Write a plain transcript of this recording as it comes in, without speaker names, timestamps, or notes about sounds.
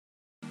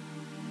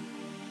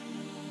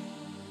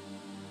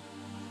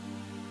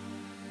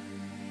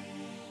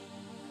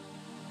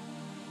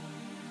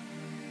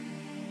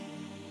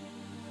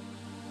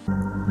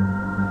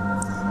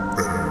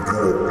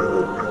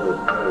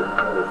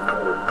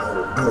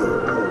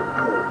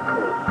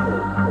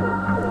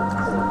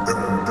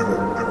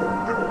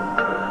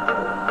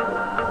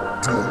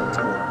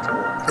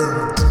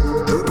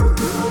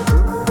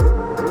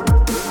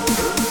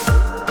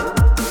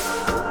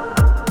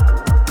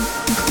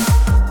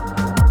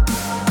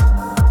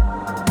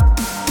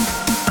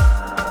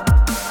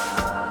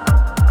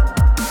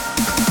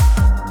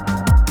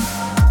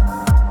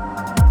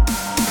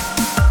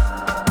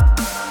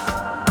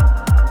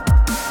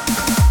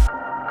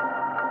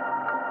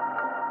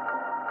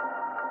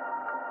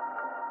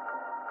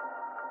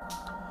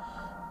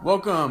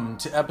Welcome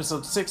to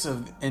episode 6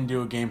 of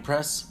Indio Game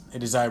Press.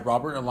 It is I,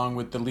 Robert, along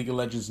with the League of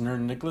Legends nerd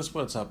Nicholas.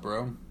 What's up,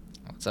 bro?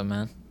 What's up,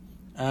 man?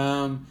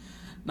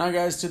 Now,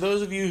 guys, to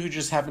those of you who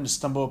just happen to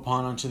stumble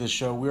upon onto the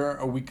show, we are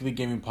a weekly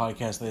gaming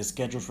podcast that is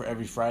scheduled for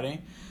every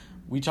Friday.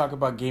 We talk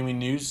about gaming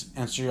news,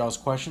 answer y'all's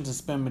questions, and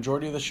spend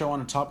majority of the show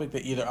on a topic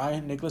that either I,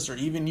 Nicholas, or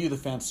even you, the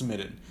fans,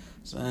 submitted.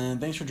 So,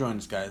 thanks for joining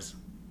us, guys.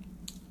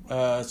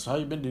 So how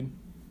you been, dude?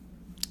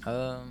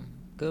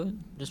 Good.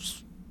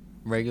 Just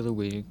regular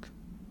week.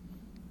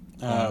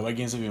 What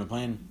games have you been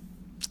playing?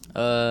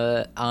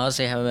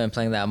 Honestly, I haven't been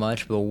playing that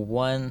much, but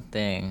one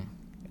thing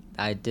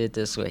I did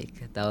this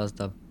week that was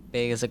the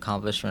biggest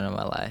accomplishment of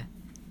my life.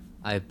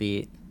 I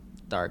beat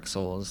Dark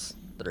Souls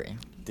 3.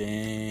 Dang.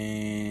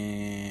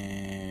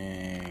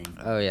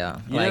 Oh yeah,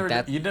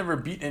 You never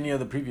beat any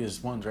of the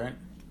previous ones, right?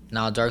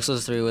 No, Dark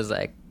Souls 3 was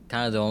like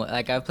kind of the only.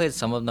 Like I played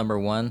some of number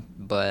 1,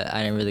 but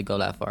I didn't really go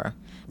that far.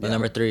 But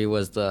number 3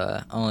 was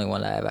the only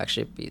one that I've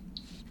actually beat.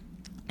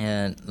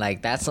 And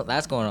like that's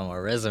going on my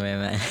resume,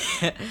 man.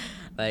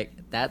 Like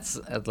that's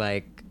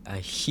like a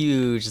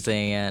huge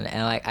thing, and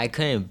like I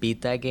couldn't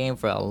beat that game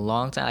for a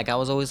long time. Like I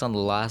was always on the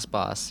last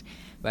boss,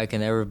 but I could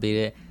never beat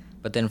it.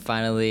 But then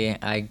finally,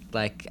 I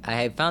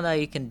had found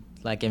out you can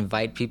like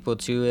invite people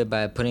to it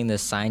by putting the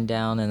sign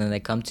down, and then they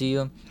come to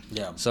you.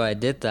 Yeah. So I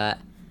did that,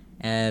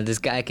 and this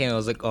guy came. I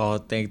was like, oh,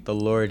 thank the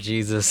Lord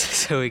Jesus.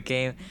 So he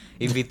came,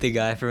 he beat the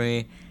guy for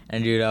me,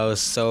 and dude, I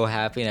was so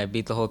happy, and I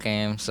beat the whole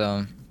game.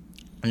 So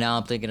now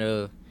I'm thinking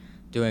of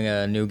doing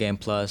a new game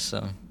plus.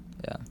 So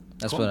yeah,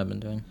 that's Cool. what I've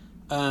been doing.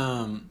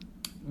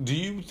 Do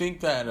you think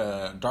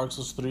that Dark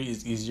Souls 3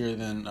 is easier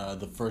than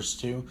the first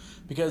two?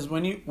 Because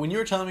when you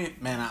were telling me,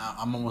 man,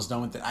 I'm almost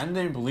done with it, I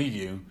didn't believe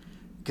you.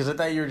 Because I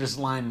thought you were just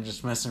lying and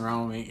just messing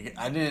around with me.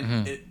 I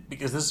didn't,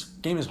 because this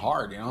game is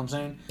hard, you know what I'm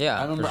saying? Yeah,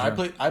 I remember for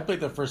sure. I played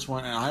the first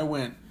one, and I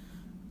went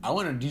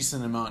a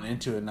decent amount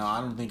into it. Now,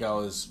 I think I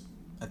was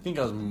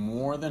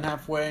more than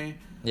halfway.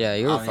 Yeah,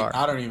 you were far.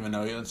 I don't even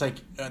know. It's like,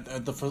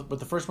 but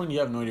the first one, you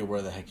have no idea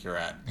where the heck you're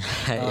at.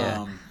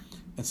 Yeah.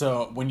 And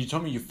so when you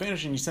told me you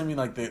finished and you sent me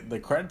like the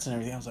credits and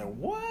everything, I was like,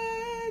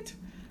 what?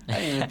 I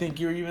didn't even think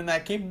you were even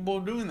that capable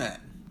of doing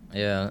that.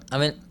 Yeah, I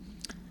mean,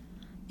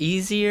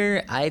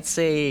 easier, I'd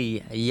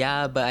say,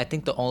 yeah, but I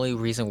think the only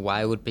reason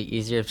why it would be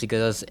easier is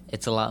because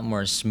it's a lot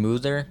more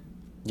smoother.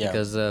 Yeah.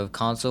 Because of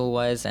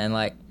console-wise, and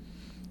like,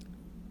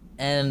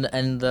 and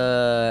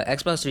the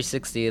Xbox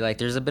 360, like,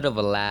 there's a bit of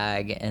a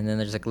lag, and then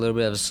there's like a little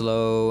bit of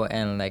slow,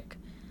 and like,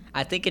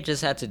 I think it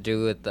just had to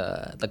do with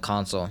the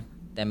console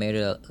that made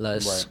it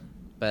less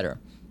better.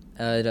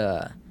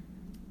 And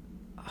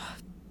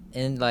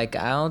like,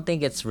 I don't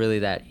think it's really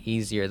that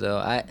easier though.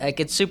 I like,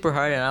 it's super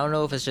hard, and I don't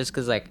know if it's just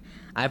because like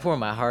I pour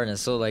my heart and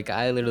soul. Like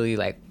I literally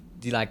like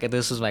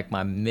this was like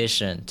my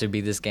mission to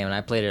beat this game, and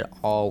I played it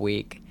all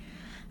week,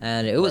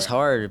 and it was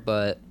hard,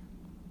 but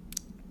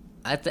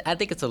I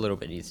think it's a little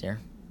bit easier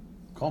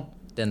Cool.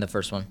 than the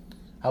first one.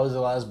 How was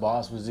the last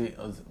boss? Was it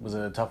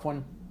a tough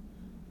one?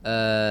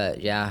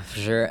 Yeah, for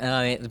sure. And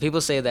I mean, the people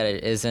say that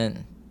it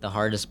isn't the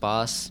hardest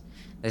boss.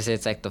 They say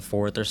it's like the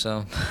 4th or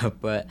so,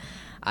 but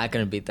I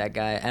couldn't beat that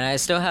guy. And I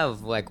still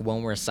have like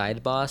one more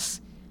side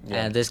boss,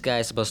 and this guy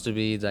is supposed to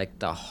be like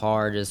the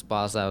hardest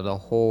boss out of the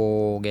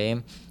whole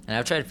game. And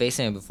I've tried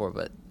facing him before,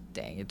 but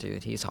dang it,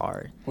 dude, he's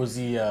hard. Was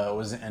the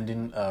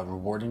ending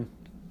rewarding?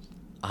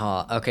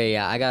 Okay,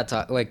 yeah, I gotta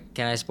talk. Wait,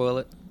 can I spoil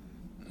it?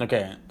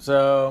 Okay,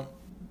 so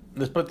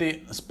let's put the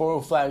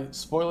spoiler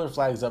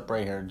flags up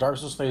right here. Dark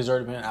Souls 3 has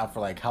already been out for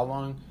like how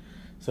long?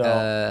 So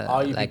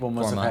all you like people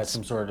must 4 have had months.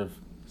 some sort of,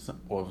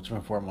 it's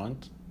been 4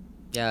 months?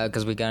 Yeah,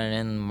 because we got it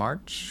in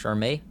March or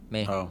May.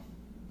 Oh,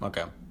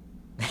 okay.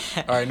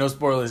 All right, no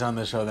spoilers on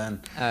this show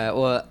then.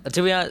 Well,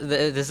 to be honest,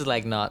 this is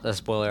like not a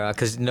spoiler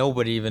because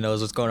nobody even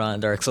knows what's going on in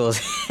Dark Souls.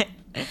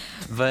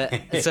 But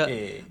so,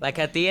 like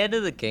at the end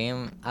of the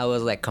game, I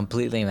was like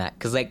completely mad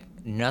because like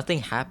nothing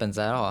happens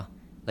at all.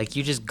 Like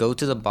you just go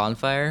to the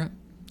bonfire,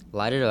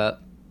 light it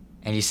up,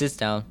 and he sits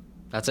down.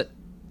 That's it.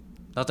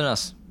 Nothing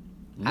else.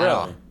 At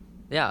all. Really?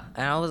 Yeah,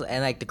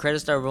 and like the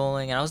credits start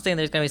rolling, and I was thinking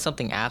there's gonna be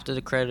something after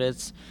the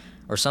credits,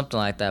 or something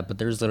like that. But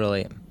there's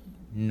literally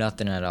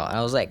nothing at all.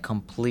 I was like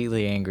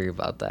completely angry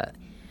about that.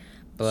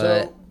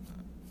 But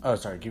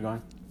sorry, keep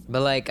going.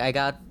 but like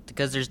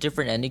because there's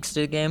different endings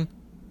to the game,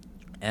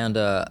 and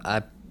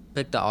I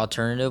picked the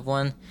alternative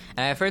one, and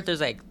I've heard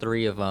there's like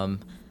 3 of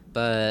them,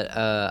 but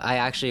I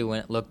actually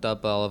looked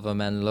up all of them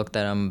and looked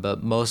at them,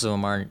 but most of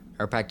them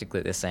are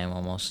practically the same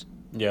almost.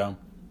 Yeah.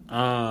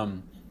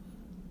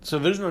 So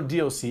there's no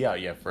DLC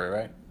out yet for it,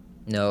 right?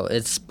 No,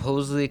 it's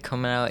supposedly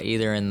coming out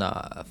either in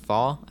the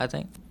fall, I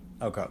think.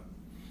 Okay.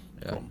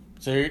 Yeah. Cool.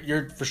 So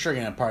you're for sure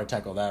gonna probably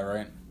tackle that,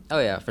 right? Oh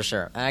yeah, for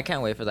sure. And I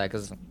can't wait for that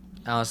because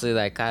honestly,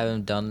 like I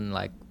haven't done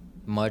like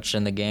much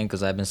in the game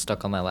because I've been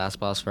stuck on that last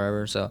boss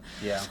forever. So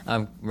Yeah.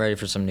 I'm ready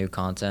for some new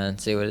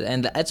content.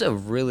 And it's a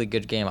really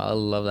good game. I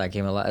love that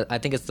game a lot. I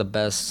think it's the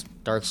best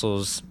Dark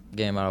Souls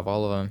game out of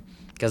all of them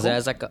because Cool. it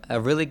has like a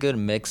really good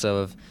mix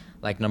of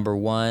like number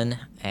 1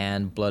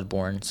 and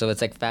Bloodborne. So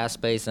it's like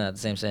fast paced and at the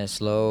same time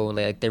slow.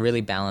 Like they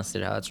really balanced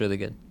it out. It's really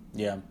good.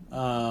 Yeah.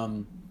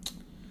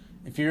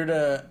 If you were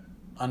to,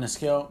 on a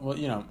scale, well,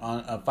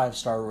 on a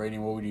 5-star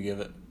rating, what would you give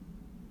it?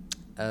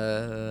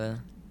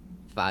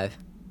 5.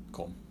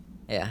 Cool.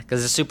 Yeah,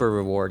 because it's super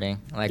rewarding,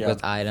 like Yeah.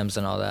 with items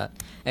and all that.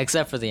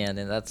 Except for the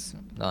ending, that's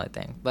the only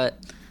thing. But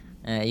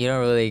you don't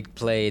really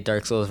play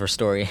Dark Souls for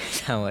story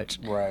that much.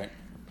 Right.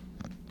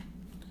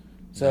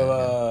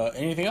 So,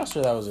 anything else,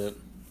 or that was it?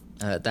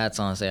 That's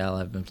honestly all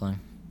I've been playing.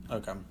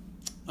 Okay.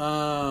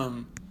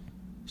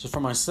 So for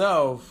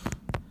myself,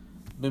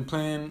 been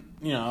playing.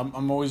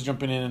 I'm always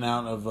jumping in and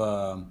out of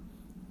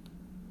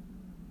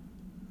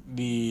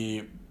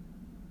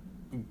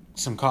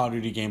some Call of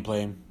Duty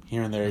gameplay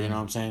here and there. You know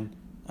what I'm saying?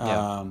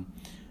 Yeah.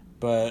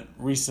 But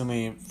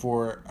recently,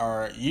 for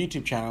our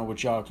YouTube channel,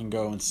 which y'all can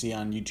go and see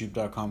on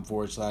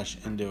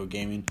youtube.com/Endo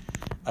Gaming,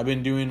 I've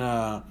been doing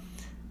a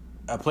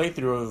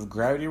playthrough of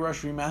Gravity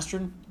Rush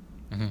Remastered,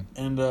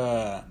 and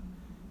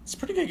it's a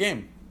pretty good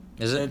game.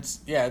 Is it? It's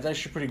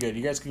actually pretty good.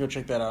 You guys can go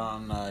check that out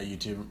on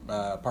YouTube.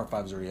 Part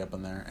 5 is already up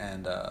on there,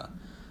 and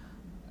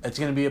it's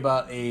gonna be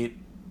about a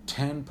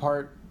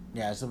 10-part.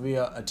 Yeah, it's gonna be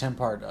a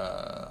 10-part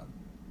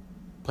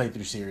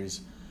playthrough series.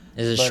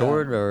 Is it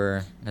short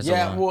or is it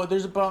long? Well,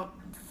 there's about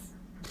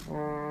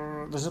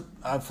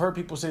I've heard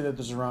people say that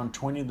there's around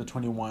 20 to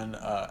 21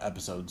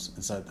 episodes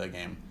inside the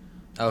game.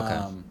 Okay.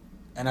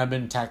 And I've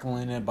been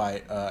tackling it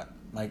by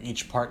like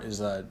each part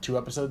is 2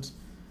 episodes,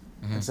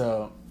 and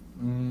so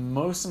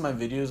most of my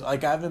videos,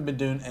 like, I haven't been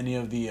doing any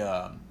of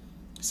the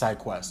side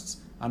quests.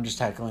 I'm just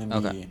tackling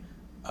the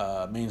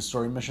main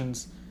story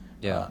missions.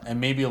 Yeah. And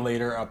maybe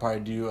later I'll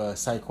probably do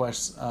side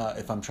quests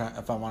if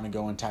I want to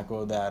go and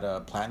tackle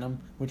that platinum,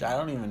 which I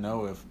don't even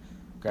know if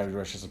Gravity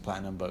Rush is a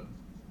platinum, but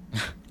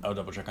I'll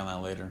double check on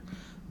that later.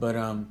 But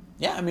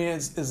yeah, I mean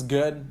it's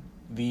good.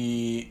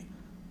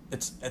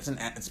 It's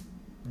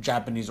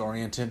Japanese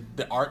oriented.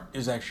 The art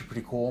is actually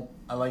pretty cool.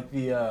 I like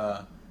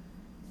the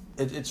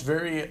it's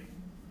very.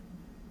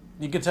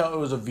 You could tell it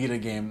was a Vita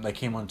game that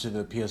came onto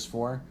the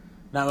PS4.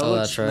 Now it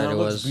looks, that's right. now it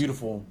looks was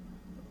beautiful,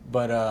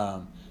 but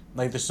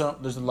like there's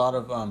a lot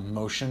of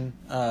motion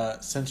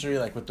sensory,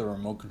 like with the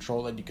remote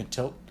control that you can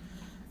tilt,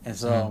 and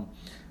so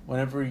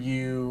whenever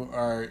you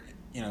are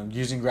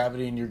using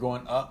gravity and you're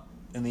going up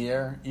in the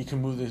air, you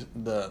can move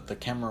the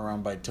camera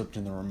around by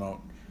tilting the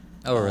remote.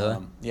 Oh, really?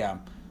 Yeah,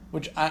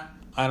 which I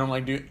don't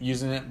like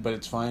using it, but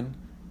it's fine.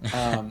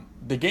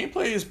 The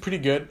gameplay is pretty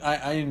good.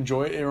 I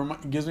enjoy it.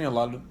 It gives me a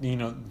lot of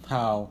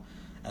how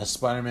as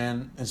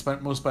Spider-Man in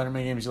most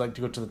Spider-Man games you like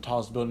to go to the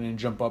tallest building and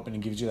jump up, and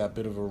it gives you that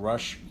bit of a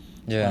rush.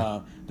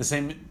 Yeah. The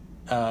same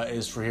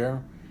is for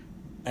here,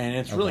 and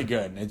it's really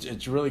good.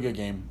 It's a really good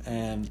game,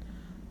 and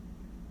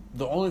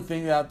the only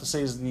thing that I have to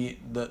say is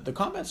the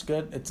combat's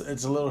good. It's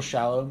a little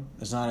shallow.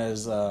 It's not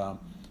as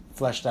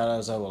fleshed out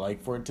as I would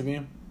like for it to be,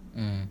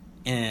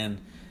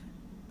 and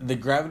the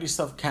gravity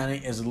stuff kind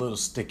of is a little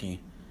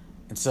sticky,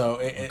 and so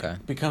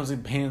it becomes a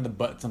pain in the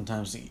butt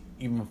sometimes to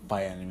even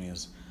fight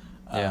enemies.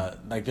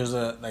 Like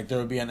there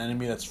would be an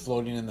enemy that's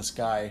floating in the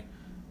sky,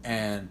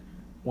 and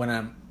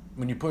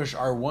when you push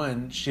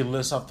R1, she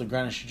lifts off the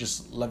ground and she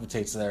just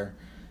levitates there,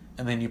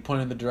 and then you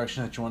point in the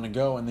direction that you want to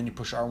go, and then you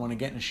push R1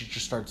 again and she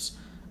just starts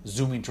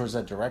zooming towards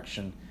that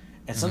direction.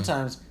 And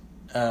sometimes,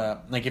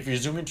 like if you're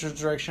zooming towards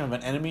the direction of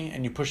an enemy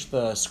and you push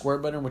the square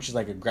button, which is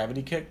like a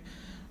gravity kick,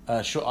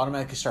 she'll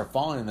automatically start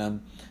following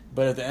them.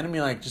 But if the enemy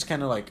just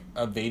kind of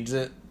evades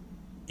it,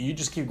 you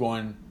just keep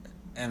going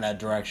in that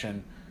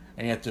direction,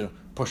 and you have to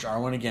push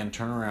R1 again,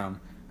 turn around,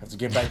 have to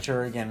get back to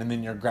her again, and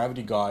then your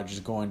gravity gauge is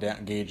going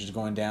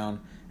down,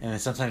 and then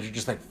sometimes you're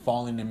just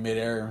falling in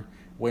midair,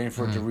 waiting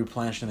for it to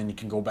replenish, and then you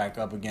can go back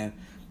up again.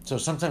 So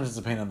sometimes it's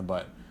a pain in the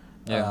butt.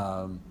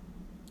 Yeah.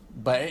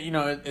 But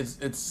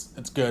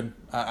it's good.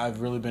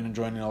 I've really been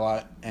enjoying it a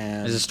lot.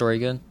 And is the story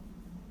good?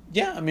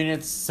 Yeah, I mean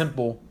it's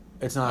simple.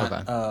 It's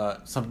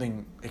not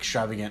something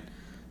extravagant.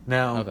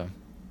 Now,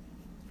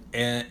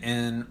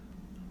 and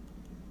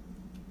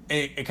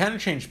it kind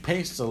of changed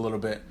pace a little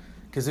bit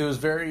because it was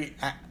very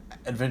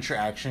adventure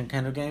action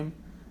kind of game.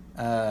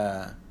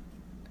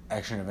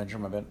 Action adventure,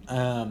 my bad.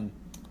 And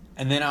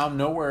then out of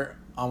nowhere,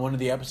 on one of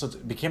the episodes,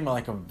 it became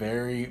a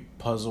very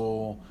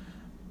puzzle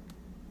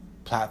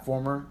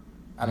platformer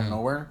out of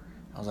nowhere.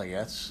 I was like, yeah,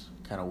 that's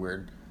kind of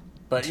weird,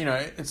 but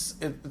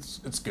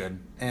it's good,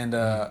 and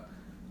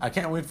I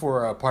can't wait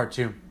for part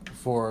 2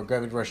 for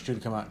Gravity Rush 2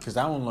 to come out because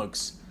that one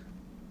looks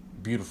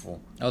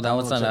beautiful. Oh, that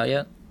one's not out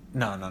yet?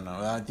 No.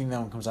 I think that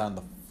one comes out in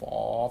the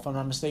fall, if I'm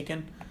not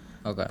mistaken.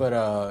 Okay.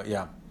 But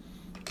yeah,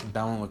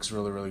 that one looks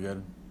really, really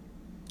good.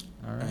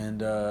 All right.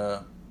 And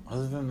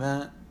other than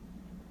that,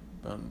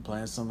 I'm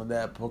playing some of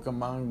that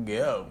Pokemon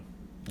Go.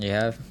 You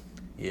have?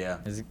 Yeah.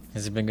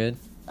 Has it been good?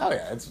 Oh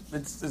yeah,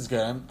 it's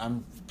good.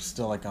 I'm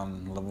still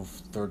on level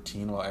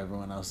 13 while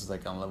everyone else is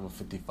on level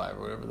 55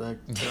 or whatever the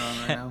heck they're on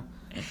right now.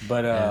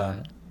 But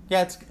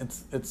yeah,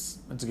 it's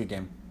a good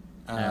game.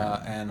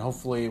 And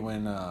hopefully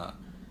when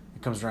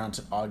it comes around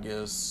to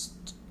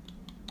August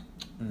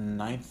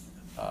 9th,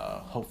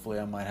 hopefully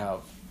I might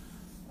have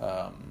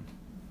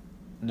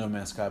No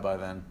Man's Sky by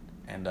then,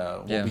 and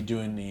we'll be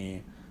doing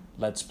the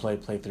Let's Play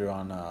playthrough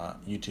on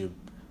YouTube.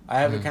 I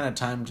have it kind of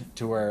timed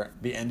to where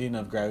the ending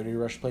of Gravity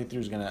Rush playthrough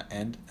is gonna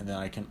end, and then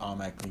I can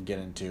automatically get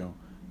into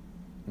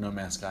No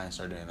Man's Sky and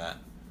start doing that.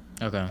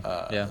 Okay.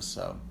 Yeah.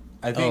 So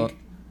I think.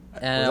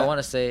 And I want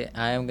to say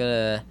I am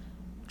gonna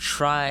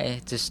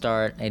try to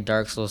start a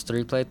Dark Souls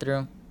 3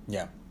 playthrough.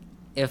 Yeah.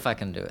 If I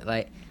can do it,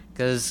 like,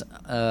 cause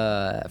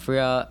for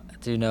y'all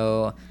to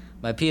know,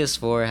 my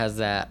PS4 has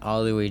that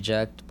auto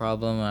eject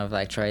problem. I've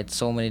like tried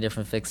so many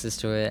different fixes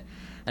to it,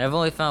 and I've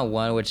only found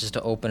one, which is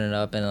to open it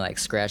up and like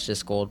scratch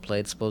this gold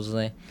plate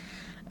supposedly,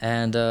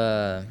 and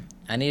I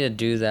need to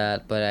do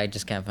that, but I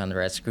just can't find the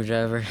right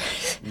screwdriver.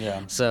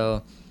 Yeah.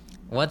 So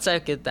once I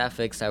get that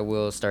fixed, I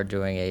will start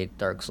doing a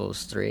Dark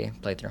Souls 3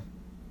 playthrough.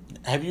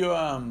 Have you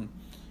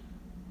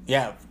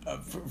yeah,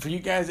 for you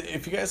guys,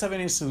 if you guys have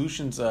any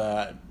solutions,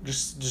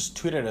 just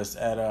tweet at us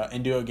at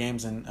Indio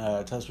Games and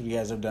tell us what you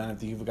guys have done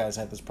if you guys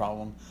had this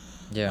problem.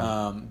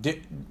 Yeah.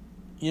 Did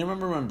you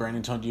remember when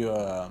Brandon told you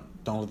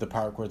don't let the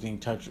power cord thing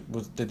touch?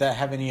 Did that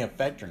have any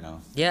effect or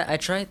no? Yeah, I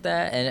tried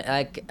that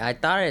and I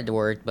thought it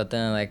worked, but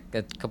then like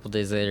a couple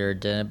days later it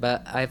didn't.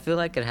 But I feel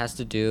like it has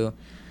to do.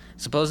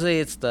 Supposedly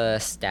it's the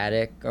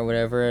static or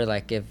whatever.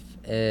 Like if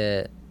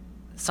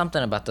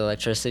something about the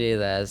electricity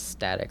that is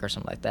static or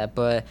something like that.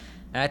 But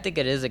and I think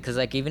it is it because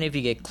like even if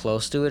you get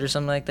close to it or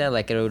something like that,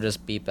 like it'll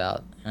just beep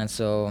out. And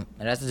so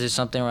it has to do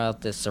something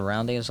about the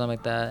surrounding or something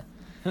like that.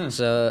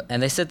 So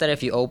and they said that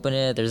if you open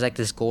it, there's like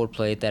this gold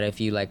plate that if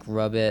you like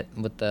rub it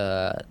with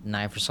the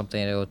knife or something,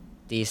 it'll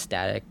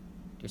de-static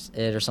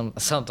it or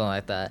something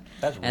like that.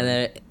 That's weird. And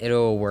then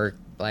it'll work.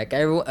 Like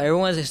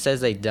everyone who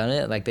says they've done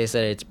it, like they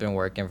said it's been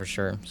working for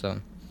sure.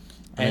 So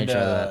I need to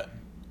try that.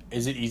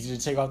 Is it easy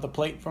to take off the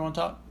plate from on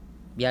top?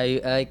 Yeah, you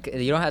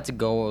don't have to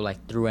go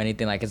like through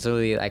anything. Like it's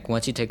literally like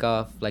once you take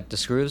off like the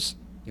screws,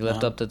 you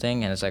lift up the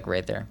thing and it's like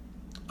right there.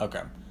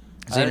 Okay.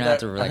 So you don't have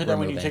to I like heard that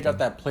when remove you take anything. out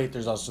that plate,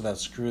 there's also that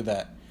screw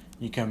that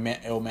you can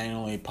it'll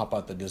manually pop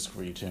out the disc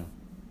for you too.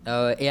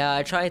 Oh yeah,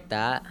 I tried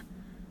that,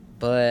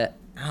 but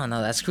I don't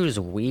know. That screw is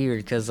weird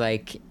because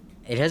like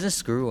it doesn't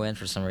screw in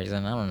for some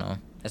reason. I don't know.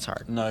 It's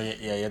hard. No,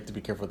 yeah, you have to be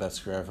careful with that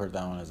screw. I've heard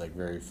that one is like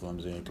very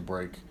flimsy. It could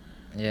break.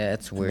 Yeah,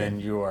 it's weird. And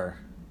then you are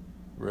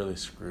really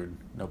screwed.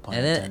 No pun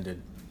And then-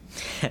 intended.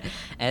 And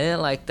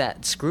then like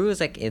that screw is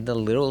like in the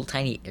little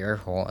tiny air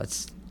hole.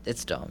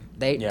 It's dumb.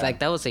 Like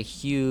that was a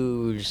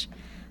huge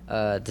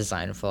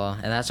design flaw,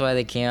 and that's why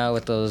they came out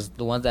with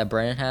the ones that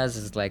Brennan has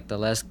is like the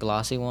less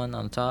glossy one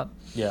on top.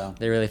 Yeah.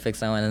 They really fixed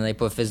that one, and they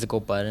put physical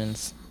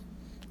buttons.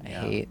 I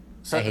Yeah. hate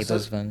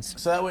those buttons.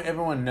 So that way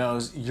everyone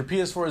knows your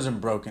PS4 isn't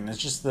broken. It's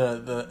just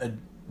the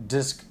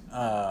disc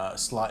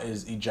slot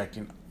is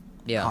ejecting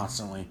Yeah.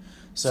 constantly.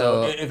 So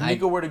So if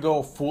Nico were to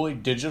go fully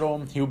digital,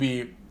 he'll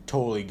be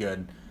totally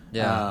good.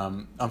 Yeah.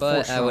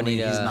 Unfortunately, I would need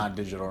he's a- not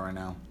digital right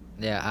now.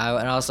 Yeah,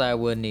 and also I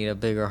would need a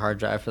bigger hard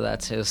drive for that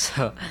too.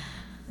 So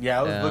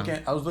Yeah, Yeah.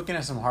 I was looking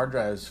at some hard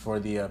drives for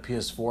the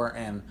PS4,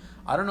 and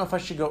I don't know if I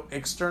should go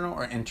external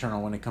or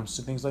internal when it comes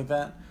to things like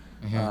that.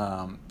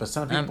 But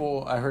some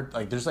people I heard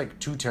like there's like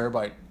 2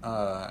 terabyte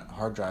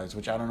hard drives,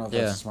 which I don't know if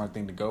Yeah. that's a smart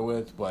thing to go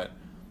with, but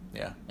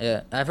yeah.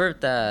 yeah, I've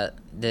heard that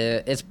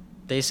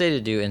they say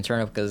to do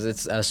internal because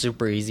it's a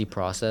super easy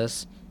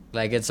process.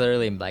 Like it's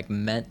literally like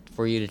meant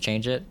for you to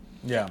change it.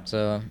 Yeah.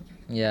 So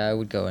yeah, I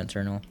would go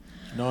internal.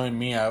 Knowing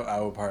me, I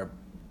would probably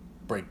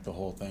break the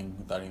whole thing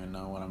without even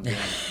knowing what I'm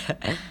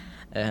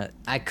doing.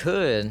 I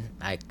could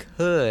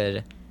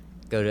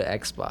go to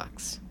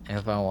Xbox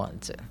if I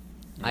wanted to.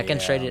 I can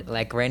trade Yeah. it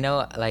like right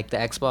now. Like the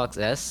Xbox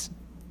S,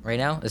 right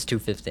now is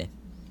 $250,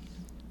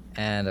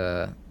 and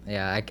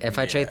yeah, if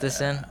I trade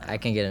this in, I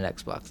can get an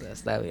Xbox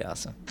S. That'd be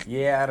awesome.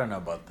 Yeah, I don't know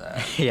about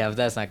that. Yeah, but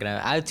that's not gonna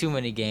happen. I have too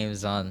many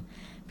games on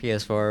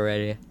PS4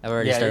 already. I've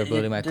already started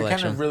building my You're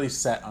collection. kind of really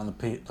set on the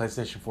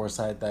PlayStation 4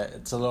 side that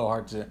it's a little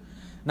hard to.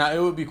 Now, it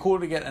would be cool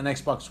to get an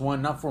Xbox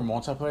One, not for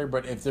multiplayer,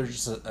 but if there's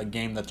just a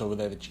game that's over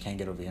there that you can't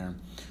get over here.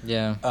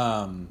 Yeah.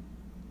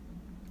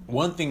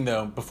 One thing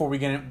though, before we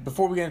get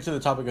into the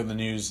topic of the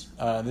news,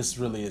 this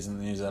really isn't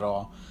the news at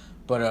all,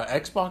 but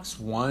Xbox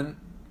One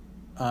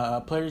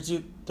players,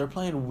 they're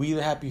playing We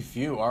the Happy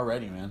Few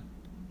already, man.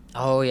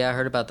 Oh yeah, I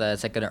heard about that.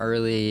 It's like an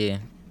early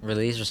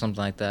release or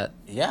something like that.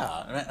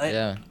 Yeah,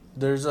 Yeah.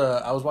 There's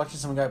I was watching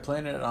some guy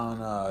playing it on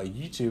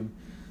YouTube.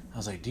 I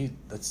was like, dude,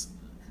 that's.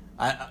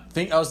 I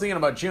was thinking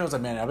about you. I was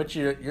like, man, I bet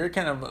you're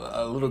kind of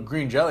a little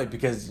green jelly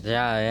because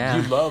Yeah.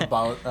 you love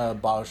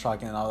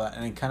BioShock and all that,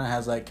 and it kind of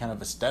has that kind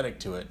of aesthetic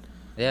to it.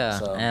 Yeah,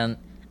 So- and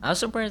I'm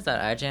surprised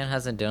that IGN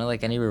hasn't done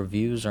like any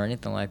reviews or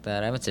anything like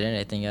that. I haven't seen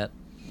anything yet.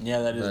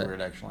 Yeah, that is But-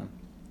 weird, actually.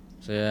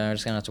 So yeah, I'm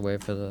just gonna have to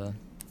wait for the.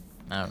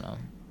 I don't know.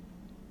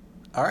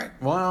 All right,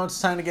 well, now it's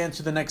time to get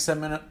into the next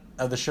segment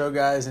of the show,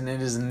 guys, and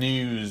it is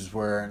news,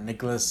 where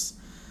Nicholas,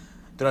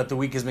 throughout the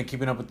week, has been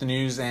keeping up with the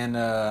news and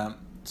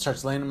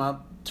starts laying them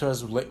out to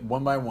us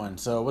one by one.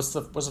 So what's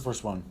the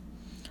first one?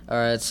 All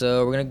right,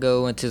 so we're gonna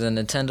go into the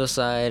Nintendo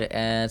side,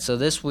 and so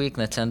this week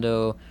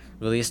Nintendo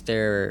released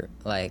their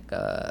like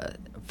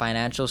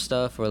financial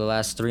stuff for the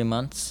last 3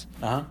 months,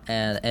 Uh huh.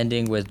 and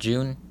ending with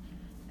June,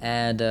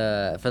 And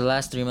for the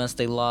last 3 months,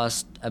 they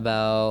lost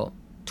about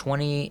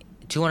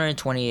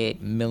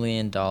 $228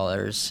 million.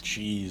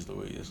 Jeez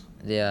Louise.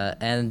 Yeah,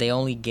 and they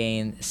only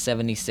gained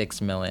 76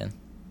 million. Wow.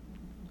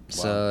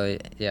 So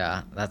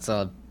yeah, that's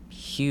a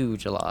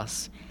huge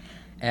loss.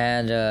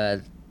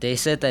 And they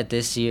said that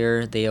this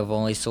year they have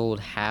only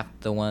sold half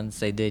the ones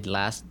they did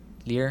last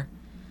year.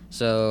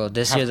 So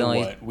this year they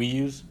only what Wii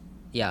U's?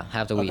 Yeah,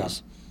 half the Wii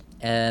U's.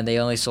 And they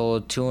only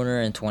sold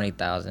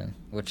 220,000,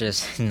 which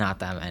is not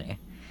that many.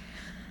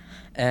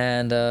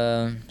 And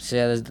so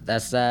yeah,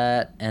 that's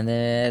that. And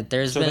then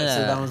there's been so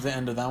that was the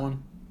end of that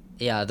one.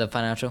 Yeah, the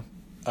financial.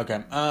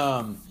 Okay.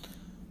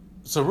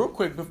 So real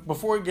quick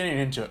before getting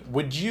into it,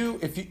 would you,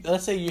 if you,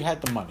 let's say you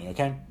had the money,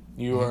 okay,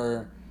 you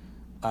were,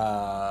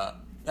 I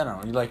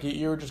don't know,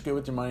 you were just good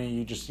with your money,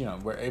 you just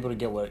were able to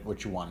get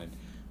what you wanted.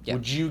 Yep.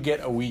 Would you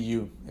get a Wii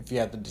U if you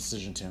had the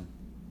decision to?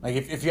 Like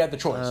if you had the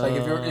choice, like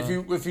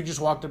if you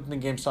just walked up to the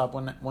GameStop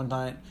one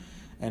night,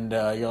 and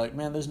you're like,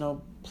 man, there's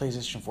no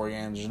PlayStation 4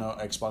 games, there's no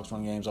Xbox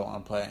One games I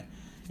want to play.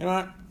 You know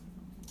what?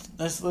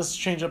 Let's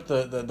change up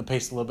the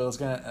pace a little bit. Let's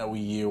get a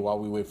Wii U while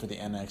we wait for the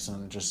NX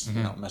and just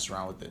mess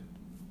around with it.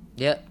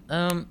 Yeah,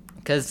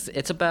 because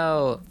it's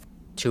about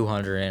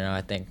 200,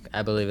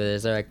 I believe it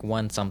is. They're like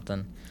one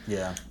something.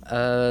 Yeah.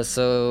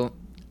 So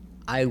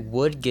I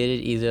would get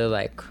it either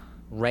like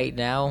right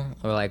now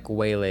or like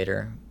way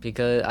later,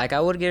 because like I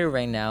would get it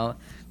right now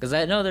because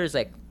I know there's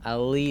like at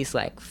least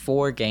like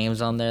 4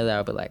 games on there that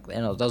I'll be like,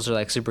 those are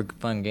like super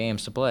fun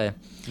games to play.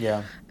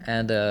 Yeah.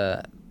 And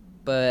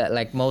but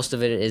like most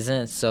of it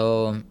isn't,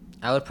 so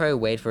I would probably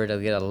wait for it to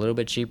get a little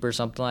bit cheaper,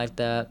 something like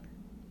that.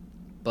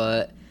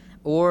 But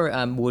or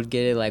I would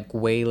get it like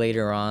way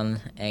later on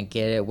and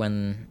get it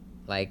when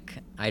like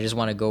I just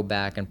want to go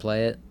back and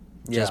play it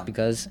just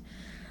because.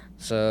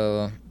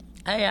 So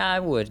I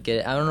would get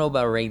it. I don't know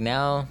about right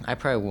now. I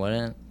probably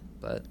wouldn't,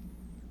 but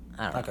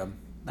I don't know. Okay,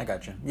 I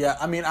got you. Yeah,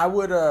 I mean, I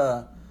would.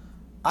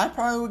 I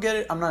probably would get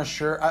it. I'm not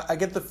sure. I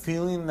get the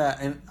feeling that,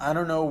 and I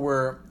don't know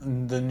where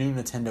the new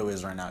Nintendo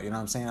is right now. You know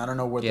what I'm saying? I don't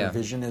know what the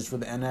vision is for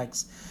the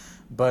NX,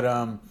 but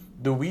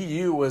the Wii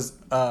U was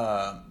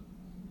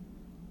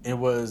it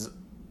was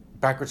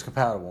backwards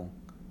compatible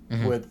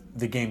with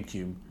the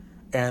GameCube,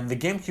 and the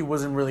GameCube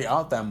wasn't really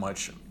out that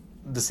much,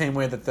 the same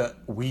way that the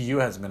Wii U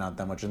hasn't been out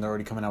that much, and they're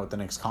already coming out with the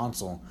next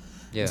console.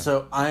 Yeah.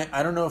 So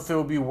I don't know if it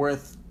would be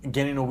worth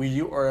getting a Wii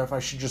U or if I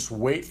should just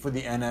wait for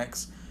the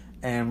NX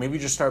and maybe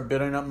just start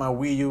building up my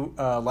Wii U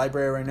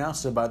library right now,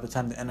 so by the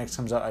time the NX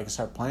comes out, I can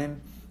start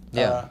playing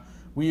Wii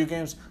U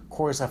games. Of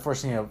course, I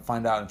first need to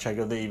find out and check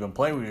if they even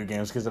play Wii U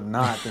games, because if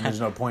not, then there's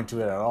no point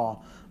to it at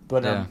all.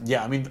 But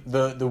I mean,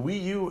 the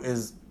Wii U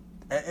is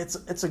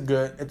it's a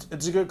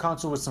good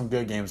console with some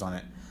good games on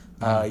it.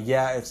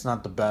 It's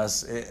not the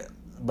best,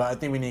 but I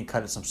think we need to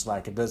cut it some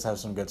slack. It does have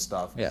some good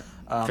stuff. Yeah,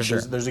 for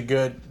sure. There's a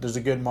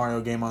good Mario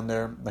game on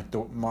there, like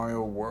the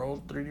Mario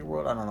World, 3D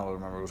World. I don't know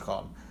what it was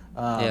called.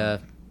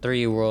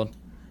 3D World.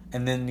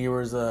 And then there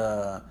was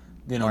Mario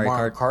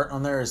Kart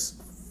on there is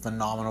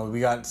phenomenal. We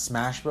got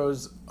Smash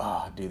Bros.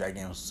 Oh, dude, that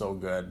game was so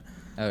good.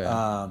 Oh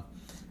yeah.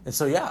 And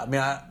so I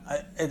mean,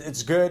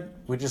 it's good.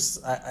 We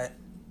just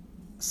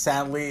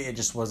sadly it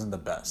just wasn't the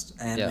best.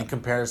 And in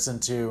comparison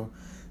to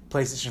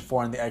PlayStation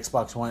 4 and the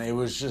Xbox One, it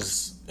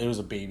was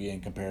a baby in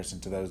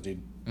comparison to those,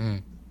 dude.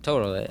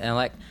 Totally. And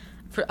like,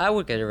 I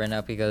would get it right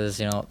now because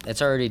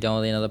it's already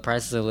done. The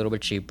price is a little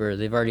bit cheaper.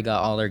 They've already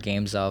got all their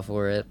games out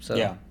for it. So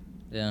yeah.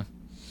 All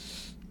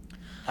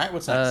right,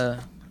 what's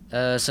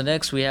next? So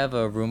next we have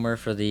a rumor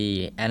for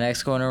the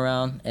NX going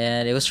around,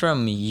 and it was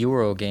from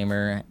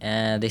Eurogamer,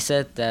 and they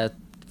said that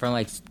from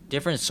like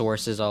different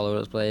sources all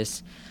over the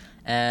place,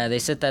 and they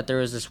said that there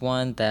was this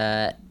one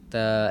that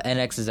the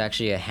NX is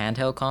actually a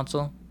handheld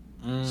console.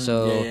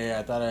 Yeah,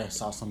 I thought I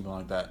saw something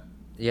like that.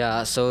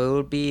 Yeah, so it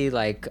would be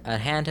like a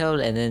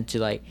handheld, and then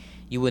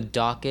you would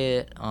dock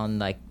it on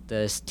like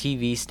this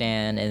TV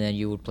stand, and then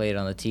you would play it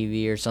on the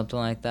TV or something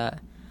like that,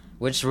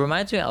 which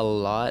reminds me a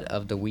lot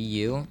of the Wii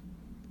U,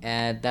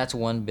 and that's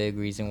one big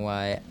reason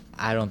why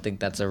I don't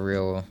think that's a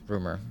real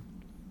rumor.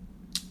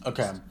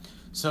 Okay,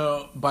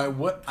 so by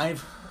what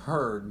I've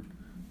heard,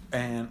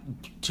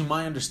 and to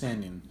my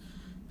understanding,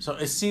 so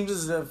it seems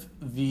as if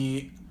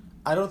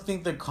I don't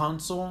think the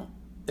console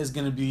is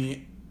going to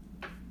be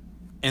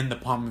in the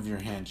palm of your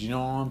hand. You know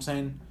what I'm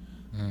saying?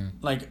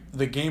 Like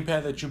the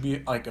gamepad that you'll be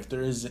like, if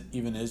there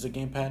even is a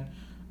gamepad,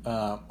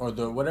 or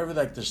whatever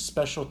like the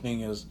special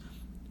thing is,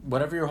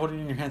 whatever you're holding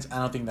in your hands, I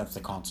don't think that's the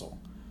console.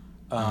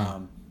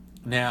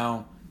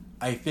 Now,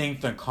 I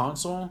think the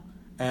console,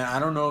 and I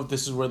don't know if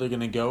this is where they're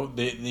gonna go.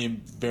 They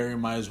very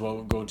might as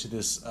well go to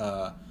this,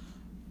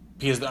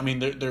 because I mean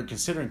they're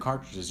considering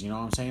cartridges. You know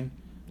what I'm saying?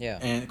 Yeah.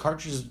 And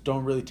cartridges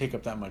don't really take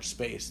up that much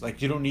space.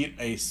 Like you don't need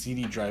a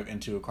CD drive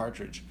into a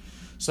cartridge.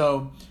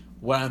 So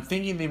what I'm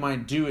thinking they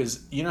might do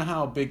is, you know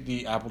how big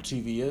the Apple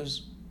TV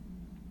is?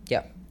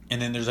 Yeah.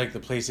 And then there's like the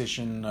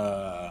PlayStation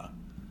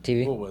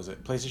TV. What was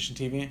it? PlayStation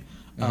TV.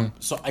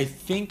 So I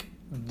think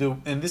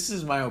and this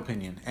is my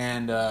opinion,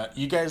 and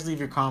you guys leave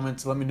your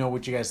comments. Let me know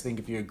what you guys think,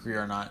 if you agree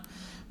or not.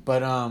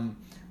 But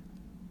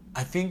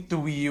I think the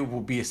Wii U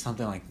will be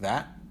something like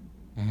that,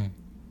 Mm-hmm.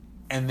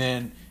 and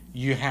then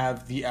you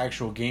have the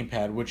actual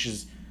gamepad, which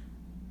is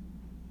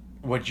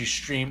what you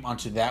stream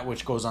onto that,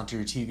 which goes onto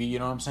your TV. You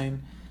know what I'm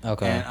saying?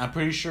 Okay. And I'm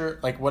pretty sure,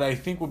 like, what I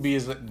think would be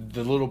is that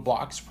the little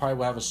box probably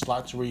will have a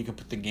slot to where you can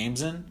put the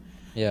games in,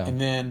 Yeah. and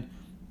then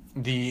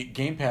the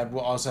gamepad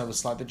will also have a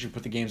slot that you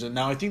put the games in.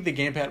 Now, I think the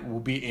gamepad will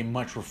be a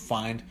much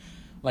refined,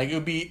 like, it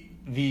would be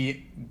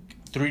the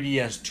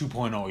 3DS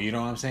 2.0. You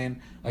know what I'm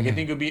saying? Like, I Mm-hmm.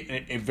 think it would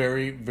be a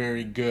very,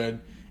 very good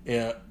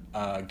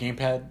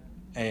gamepad.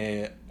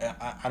 I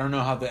don't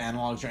know how the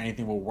analogs or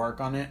anything will work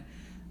on it,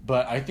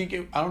 but I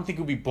don't think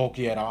it'll be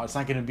bulky at all. It's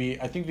not going to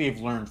be. I think they've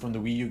learned from the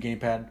Wii U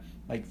gamepad.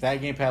 Like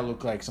that gamepad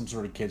looked like some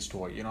sort of kid's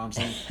toy. You know what I'm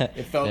saying? It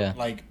Yeah. felt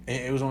like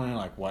it was only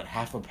like what,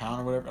 half a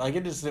pound or whatever. Like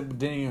it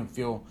didn't even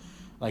feel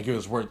like it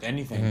was worth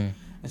anything.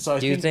 Mm-hmm. And so I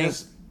Do you think think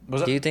this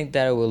was do it. you think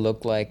that it will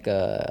look like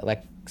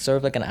sort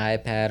of like an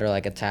iPad or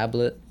like a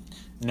tablet?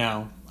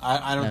 No,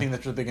 I don't No. think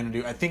that's what they're gonna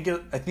do. I think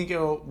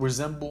it'll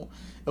resemble.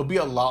 It'll be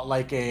a lot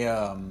like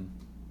a.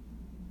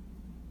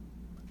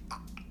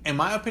 In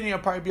my opinion,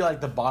 it'll probably be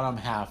like the bottom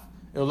half.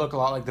 It'll look a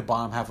lot like the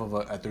bottom half of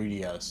a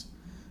 3DS.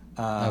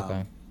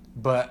 Okay.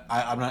 But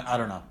I'm not. I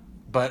don't know.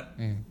 But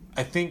Mm.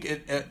 I think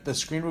the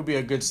screen would be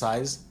a good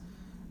size.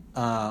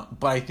 But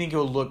I think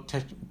it'll look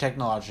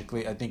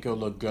technologically. I think it'll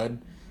look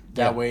good.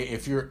 That Yeah. way,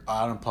 if you're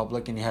out in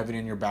public and you have it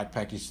in your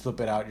backpack, you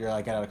slip it out. You're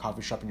like at a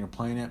coffee shop and you're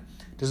playing it.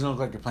 It doesn't look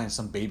like you're playing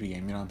some baby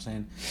game. You know what I'm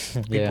saying?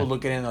 Yeah. People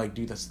look at it and they're like,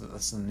 dude, that's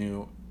the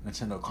new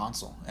Nintendo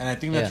console. And I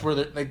think that's Yeah. where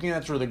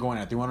they're going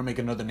at. They want to make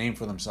another name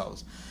for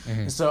themselves.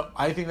 Mm-hmm. And so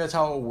I think that's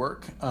how it'll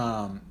work.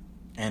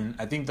 And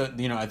I think that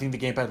I think the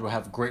gamepad will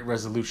have great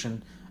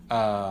resolution.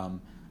 I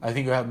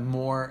think it'll have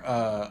more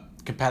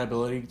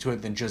compatibility to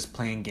it than just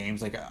playing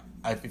games. Like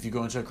if you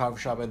go into a coffee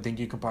shop, I think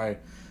you could probably,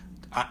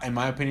 in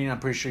my opinion, I'm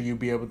pretty sure you'll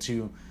be able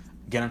to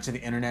get onto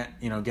the internet.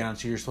 Get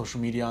onto your social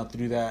media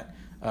through that.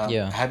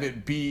 Yeah. Have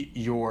it be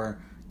your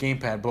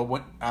gamepad, but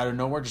when out of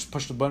nowhere, just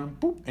push the button,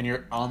 boop, and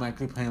you're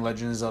automatically playing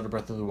Legend of Zelda: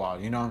 Breath of the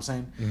Wild. You know what I'm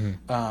saying?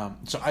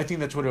 Mm-hmm. So I think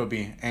that's what it'll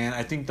be, and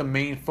I think the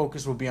main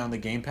focus will be on the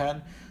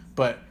gamepad.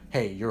 But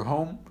hey, you're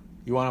home.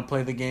 You want to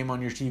play the game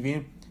on your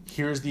TV?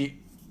 Here's the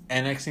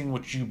NXing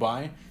which you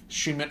buy.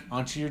 Stream it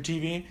onto your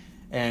TV,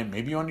 and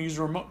maybe you want to use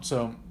a remote.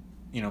 So,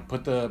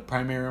 put the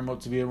primary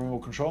remote to be a remote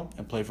control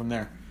and play from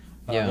there.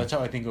 Yeah. That's how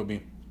I think it'll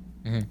be.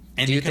 Mm-hmm.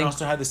 And Do you you can think?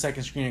 also have the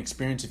second screen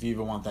experience if you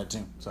even want that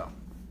too. So.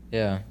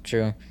 Yeah.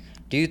 True.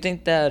 Do you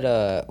think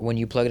that when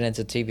you plug it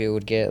into TV, it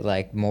would get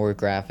like more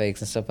graphics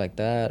and stuff like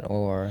that,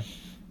 or?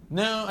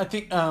 No, I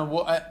think. I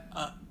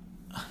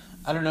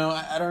don't know.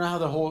 I don't know how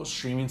the whole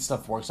streaming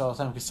stuff works all the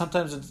time because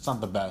sometimes it's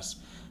not the best.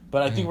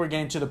 But I think we're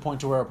getting to the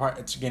point to where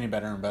it's getting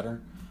better and better.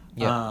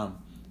 Yeah.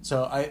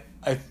 So I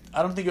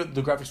don't think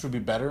the graphics would be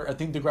better. I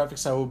think the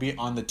graphics that will be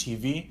on the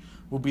TV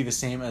will be the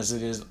same as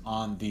it is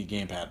on the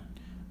gamepad.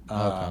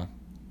 Okay.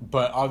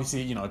 But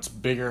obviously, it's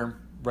bigger.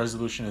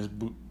 Resolution is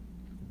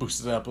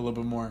boosted up a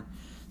little bit more.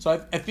 So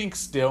I think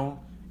still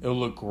it'll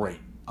look great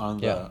on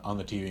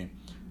the TV.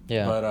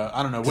 Yeah. But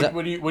I don't know. 'Cause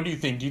What do you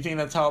think? Do you think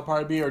that's how it'll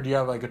probably be, or do you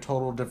have like a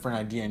total different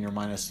idea in your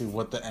mind as to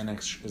what the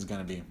NX is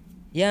gonna be?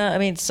 Yeah, I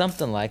mean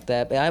something like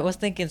that. But I was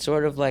thinking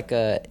sort of like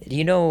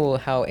you know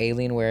how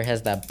Alienware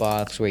has that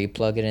box where you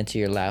plug it into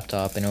your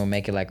laptop and it'll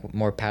make it like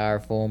more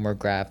powerful, more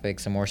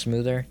graphics, and more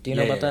smoother. Do you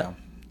know Yeah, about yeah,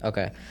 that?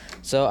 Okay.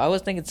 So I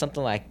was thinking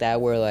something like that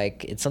where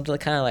like it's something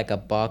kind of like a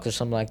box or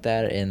something like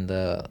that in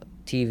the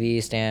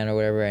TV stand or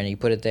whatever, and you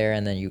put it there,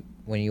 and then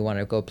when you want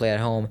to go play at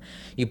home,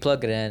 you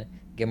plug it in,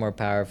 get more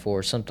powerful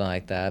or something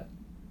like that.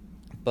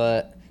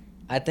 But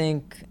I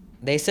think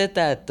they said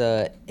that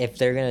if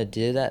they're gonna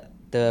do that,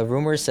 the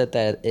rumors said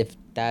that if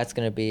that's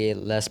gonna be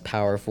less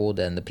powerful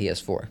than the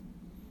PS4,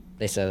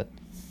 they said,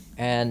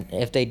 and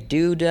if they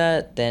do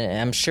that, then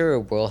I'm sure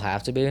it will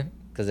have to be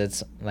because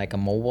it's like a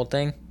mobile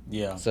thing.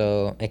 Yeah.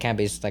 So it can't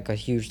be like a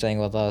huge thing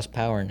with less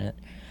power in it.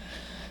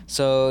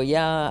 So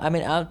yeah, I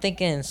mean, I'm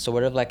thinking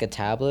sort of like a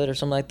tablet or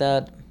something like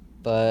that,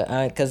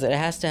 but because it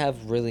has to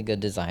have really good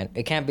design.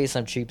 It can't be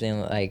some cheap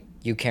thing like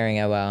you carrying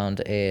around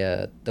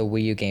the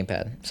Wii U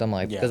gamepad, something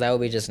like, Yeah. because that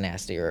would be just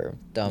nasty or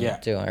dumb Yeah.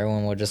 too.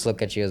 Everyone would just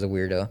look at you as a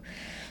weirdo.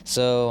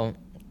 So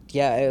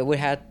yeah,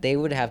 they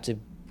would have to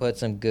put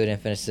some good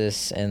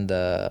emphasis in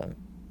the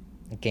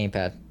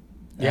gamepad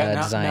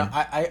design. Now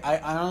I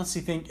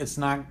honestly think it's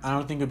not. I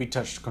don't think it'll be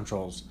touch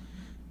controls.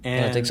 And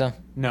You don't think so?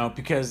 No,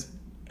 because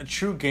a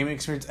true gaming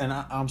experience. And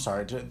I'm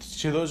sorry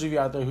to those of you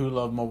out there who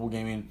love mobile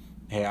gaming.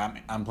 Hey,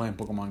 I'm playing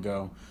Pokemon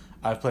Go.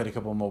 I've played a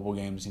couple of mobile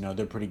games.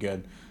 They're pretty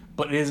good,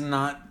 but it's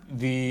not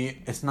the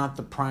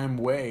prime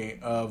way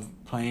of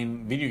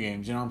playing video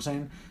games. You know what I'm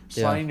saying?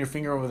 Yeah. Sliding your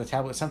finger over the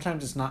tablet.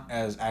 Sometimes it's not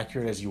as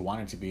accurate as you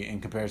want it to be in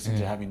comparison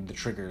to having the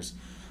triggers.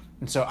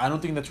 And so I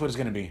don't think that's what it's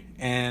going to be.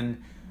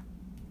 And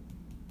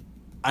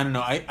I don't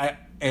know.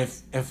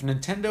 If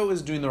Nintendo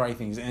is doing the right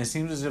things, and it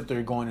seems as if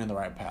they're going in the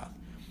right path,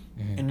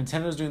 and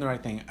Nintendo's doing the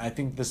right thing, I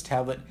think this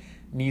tablet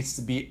needs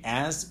to be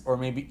as or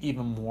maybe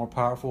even more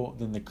powerful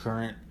than the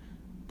current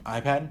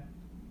iPad.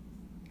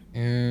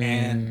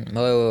 And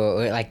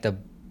wait, like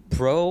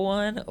pro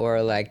one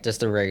or like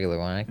just the regular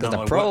one? Because No, the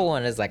like pro what?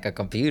 one is like a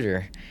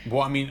computer.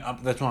 Well, I mean,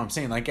 that's what I'm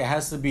saying. Like, it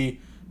has to be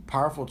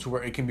powerful to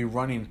where it can be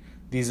running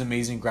these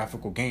amazing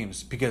graphical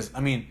games. Because, I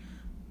mean,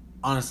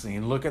 honestly,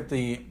 look at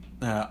the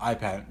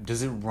iPad.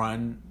 Does it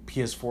run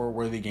PS4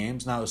 worthy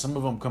games? Now, some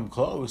of them come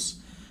close,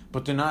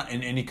 but they're not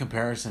in any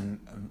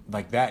comparison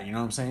like that. You know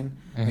what I'm saying?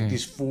 Like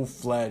these full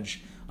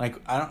fledged. Like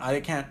I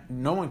can't.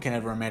 No one can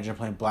ever imagine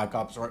playing Black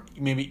Ops or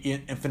maybe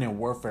Infinite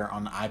Warfare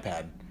on the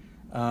iPad.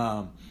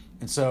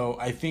 And so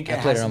I think I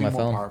it played has it to on be my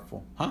more phone.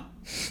 powerful, huh?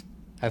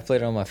 I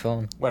played it on my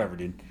phone. Whatever,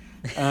 dude.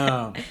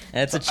 Um,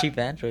 And it's so a cheap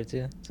Android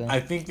too. So I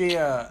think they,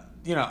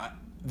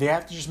 they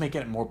have to just make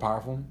it more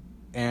powerful,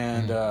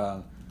 and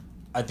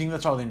I think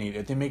that's all they need.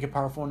 If they make it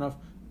powerful enough,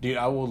 dude,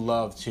 I would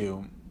love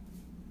to.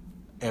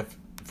 If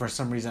for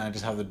some reason I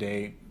just have the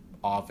day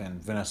off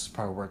and Vanessa's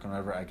probably working or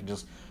whatever, I could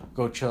just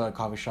go chill at a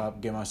coffee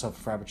shop, get myself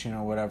a frappuccino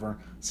or whatever,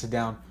 sit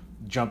down,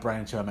 jump right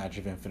into a match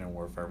of Infinite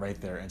Warfare right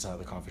there inside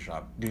the coffee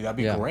shop. Dude, that'd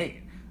be Yeah.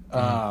 great.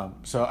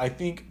 So I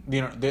think they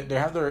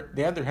have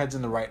their heads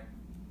in the right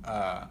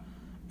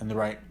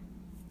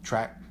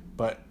track,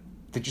 but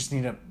they just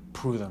need to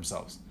prove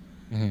themselves.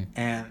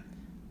 And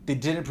they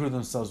didn't prove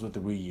themselves with the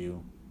Wii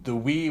U. The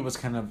Wii was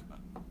kind of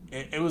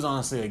it was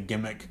honestly a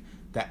gimmick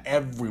that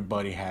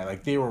everybody had.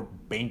 Like, they were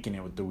banking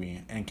it with the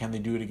Wii. And can they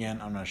do it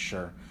again? I'm not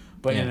sure.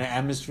 But in an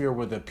atmosphere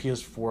where the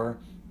PS4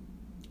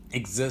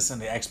 exists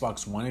and the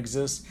Xbox One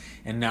exists,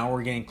 and now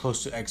we're getting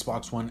close to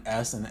Xbox One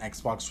S and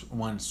Xbox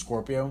One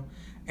Scorpio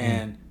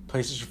and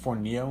PlayStation 4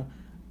 Neo,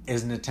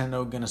 is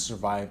Nintendo going to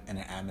survive in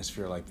an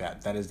atmosphere like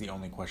that? That is the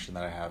only question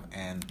that I have.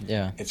 And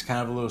it's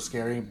kind of a little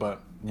scary,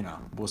 but,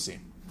 we'll see.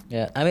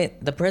 yeah, I mean,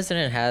 the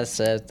president has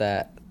said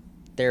that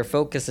their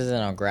focus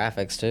isn't on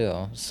graphics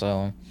too.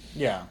 So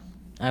Yeah.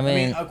 I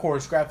mean, of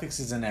course, graphics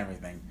is in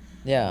everything.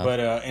 yeah, But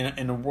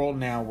in a world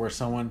now where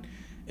someone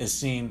is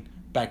seeing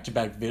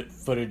back-to-back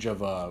footage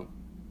of I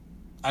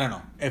don't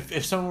know,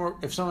 if someone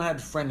had a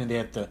friend and they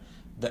had the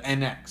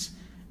NX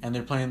and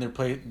they're playing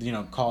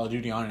Call of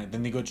Duty on it,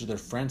 then they go to their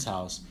friend's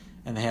house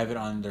and they have it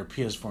on their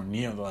PS4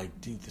 Neo, they're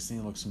like, dude, this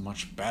thing looks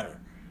much better.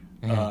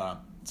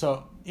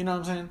 So you know what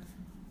I'm saying?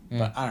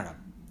 But I don't know.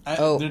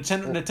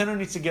 Nintendo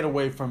needs to get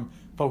away from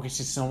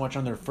focusing so much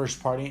on their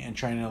first party and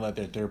trying to let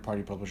their third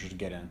party publishers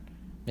get in.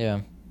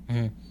 yeah.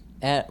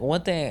 And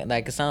one thing,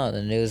 like, it's not on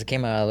the news. It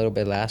came out a little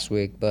bit last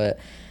week, but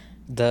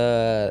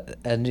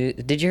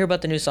did you hear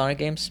about the new Sonic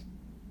games?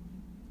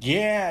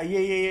 Yeah.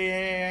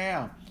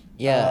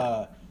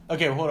 Yeah.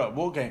 Okay, hold up.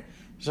 Well, okay.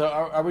 So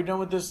are we done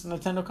with this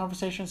Nintendo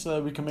conversation so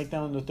that we can make that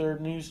on the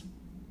third news?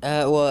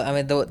 Well, I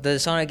mean, the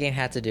Sonic game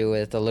had to do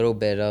with a little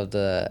bit of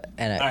the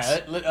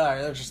NX. All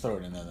right, let's just throw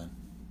it in there then.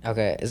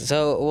 Okay,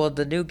 so, well,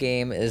 the new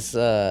game is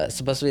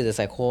supposed to be this,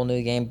 like, whole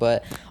new game,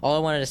 but all I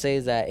wanted to say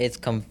is that it's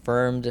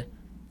confirmed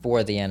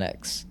for the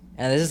NX.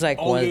 And this is, like,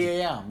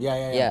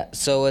 Yeah,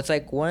 so it's,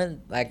 like,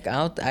 I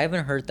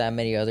haven't heard that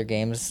many other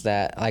games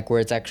that, like, where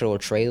it's actual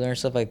trailer and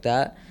stuff like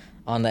that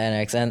on the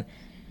NX. And,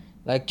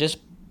 like, just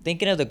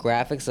thinking of the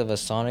graphics of a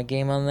Sonic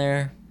game on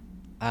there,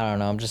 I don't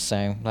know, I'm just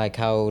saying, like,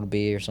 how it would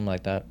be or something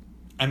like that.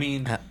 I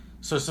mean,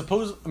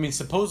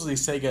 supposedly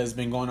Sega has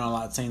been going on a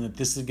lot saying that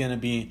this is going to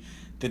be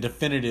the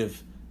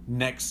definitive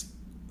next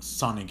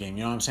Sonic game.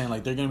 You know what I'm saying?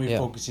 Like, they're going to be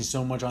focusing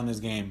so much on this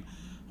game.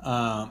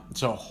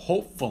 So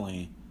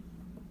hopefully,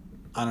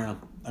 I don't know.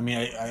 I mean,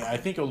 I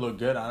think it'll look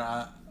good.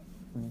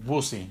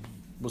 We'll see.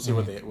 We'll see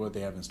what they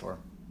have in store.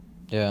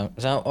 Yeah.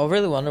 So I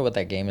really wonder what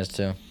that game is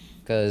too,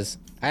 because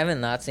I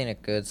haven't not seen a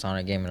good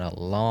Sonic game in a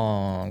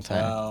long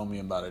time. Tell me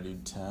about it,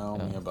 dude. Tell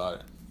me about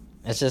it.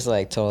 It's just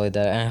like totally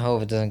dead. I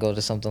hope it doesn't go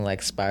to something like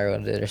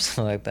Spyro did or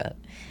something like that.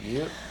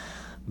 Yep.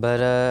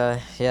 But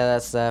yeah,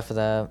 that's that for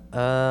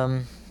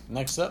that.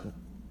 Next up,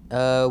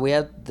 we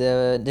have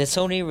the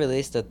Sony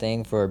released a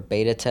thing for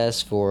beta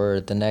test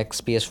for the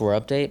next PS4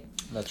 update.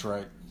 That's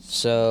right.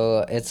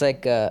 So it's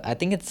like I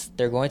think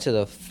they're going to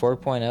the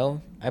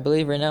 4.0, I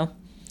believe, right now.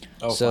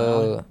 Oh,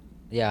 so finally.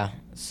 Yeah,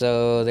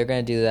 so they're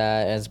gonna do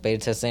that as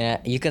beta testing.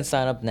 You can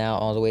sign up now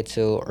all the way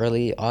till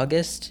early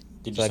August.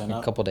 Did so you like sign a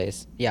up? couple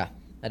days. Yeah,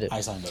 I did.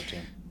 I signed up too.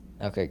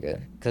 Okay,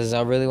 good. Because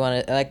I really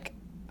want to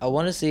I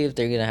want to see if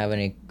they're gonna have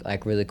any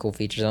like really cool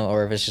features on,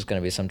 or if it's just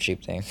gonna be some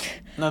cheap thing.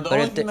 No, the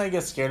only thing that I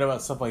get scared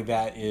about stuff like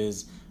that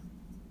is,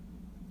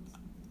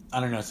 I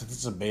don't know, since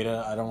it's a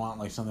beta, I don't want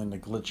like something to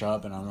glitch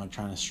up and I'm like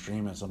trying to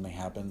stream and something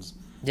happens.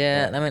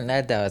 Yeah, I mean,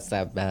 I doubt it's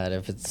that bad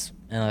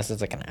unless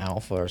it's like an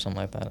alpha or something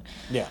like that.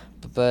 Yeah.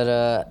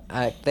 But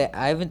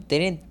they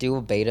didn't do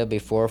a beta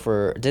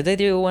before did they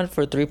do one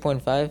for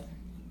 3.5?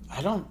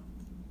 I don't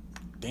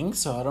think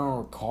so. I don't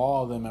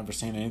recall them ever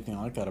saying anything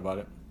like that about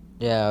it.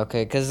 Yeah,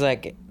 okay, because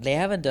like they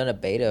haven't done a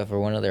beta for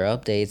one of their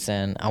updates,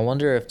 and I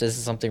wonder if this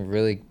is something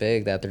really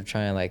big that they're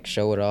trying to like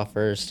show it off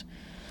first.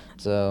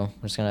 So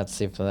we're just gonna have to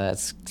see for that.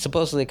 It's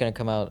supposedly gonna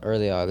come out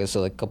early August,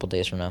 so like a couple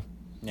days from now.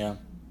 Yeah.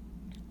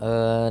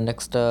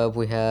 Next up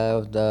we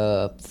have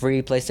the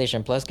free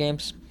PlayStation Plus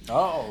games.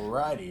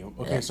 Alrighty.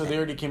 Okay, so they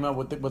already came out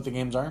with what the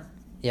games are.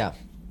 Yeah.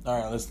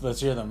 All right, let's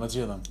hear them.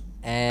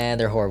 and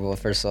they're horrible.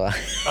 First of all,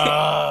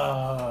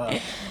 I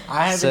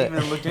haven't So-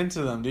 even looked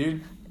into them,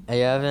 dude.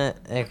 you haven't.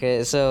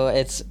 Okay, so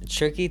it's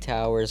Tricky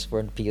Towers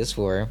for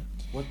PS4.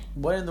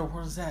 What in the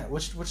world is that?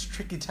 What's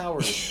Tricky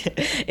Towers?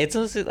 It's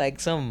also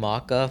like some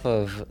mock-up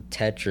of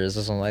Tetris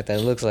or something like that.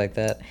 It looks like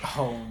that.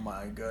 Oh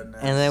my goodness.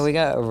 And then we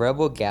got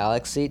Rebel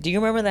Galaxy. Do you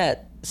remember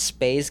that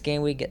space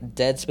game we get?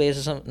 Dead Space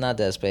or something? Not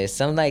Dead Space.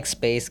 Some like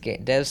space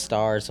game. Dev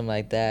Star or something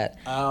like that.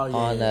 Oh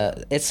yeah.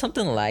 Yeah. It's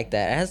something like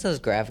that. It has those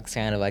graphics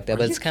kind of like that, Are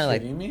but you it's kind of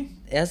like kidding me?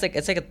 it's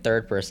like a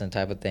third person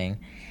type of thing.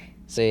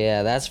 So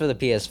yeah, that's for the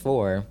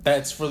PS4.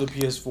 That's for the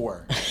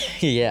PS4.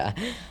 Yeah.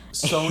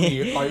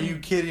 Sony, are you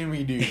kidding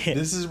me, dude?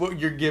 This is what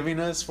you're giving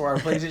us for our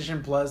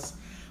PlayStation Plus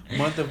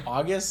month of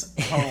August?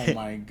 Oh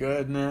my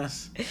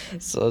goodness.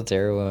 So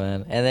terrible,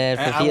 man. And then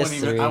for And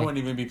PS3, I wouldn't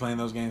even be playing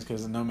those games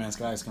because No Man's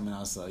Sky is coming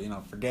out, so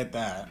forget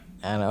that.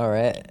 I know,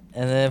 right?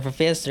 And then for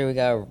PS3, we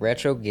got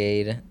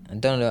Retrograde. I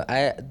don't know.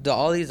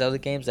 All these other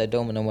games I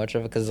don't know much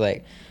of because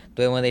like,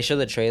 but when they show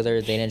the trailer,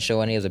 they didn't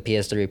show any of the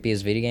PS3 or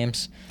PS Vita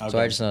games, so Okay.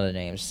 I just know the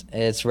names.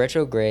 It's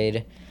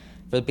Retrograde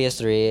for the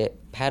PS3,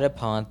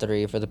 Patapon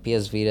 3 for the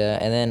PS Vita,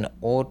 and then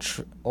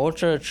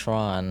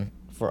Ultratron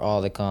for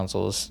all the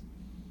consoles.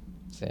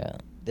 So yeah,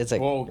 it's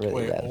like Whoa, really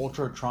wait, bad.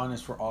 Ultratron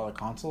is for all the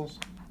consoles?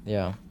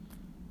 Yeah,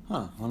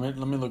 Huh. Let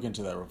me look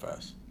into that real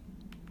fast.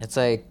 it's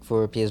like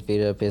for PS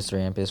Vita,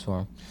 PS3, and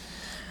PS4.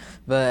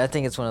 But I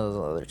think it's one of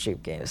those other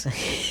cheap games.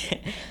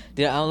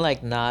 Dude, I'm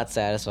like not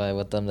satisfied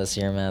with them this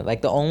year, man.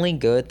 Like the only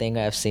good thing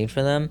I've seen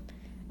for them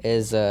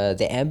is the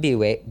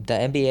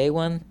NBA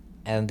one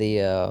and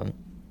the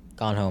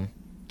Gone Home.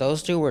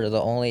 Those two were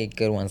the only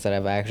good ones that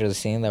I've actually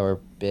seen that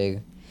were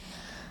big.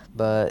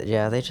 But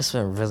yeah, they just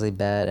been really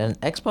bad, and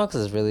Xbox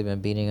has really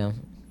been beating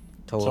them.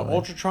 Totally.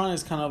 So Ultratron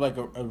is kind of like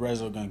a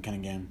Resogun kind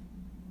of game.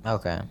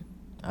 Okay,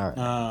 all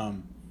right.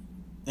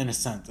 In a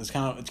sense, it's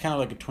kind of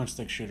like a twin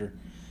stick shooter.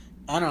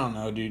 I don't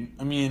know, dude.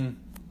 I mean,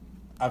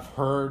 I've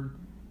heard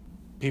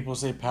people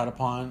say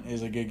Patapon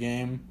is a good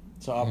game,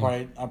 so I'll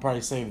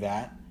probably save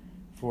that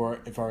for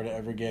if I were to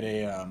ever get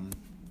a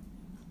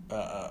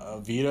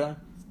Vita.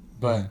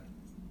 But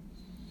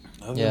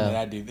other Yeah. than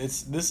that, dude,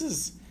 this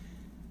is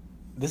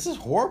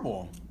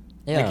horrible.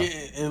 Yeah. Like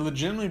it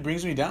legitimately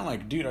brings me down.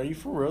 Like, dude, are you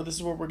for real? This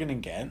is what we're gonna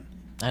get?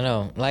 I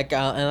know, and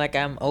like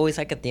I'm always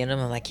like at the end of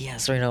it, I'm like,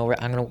 yes,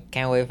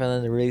 can't wait for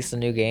them to release the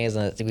new games,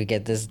 and we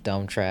get this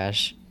dumb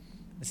trash.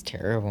 It's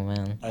terrible,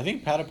 man. I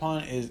think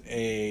Patapon is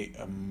a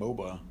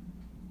MOBA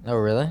Oh,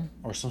 really?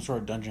 or some sort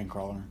of dungeon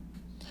crawler.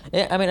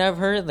 Yeah, I mean, I've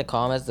heard in the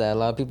comments that a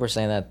lot of people are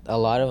saying that a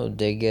lot of them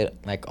did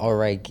get like all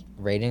right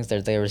ratings. They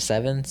were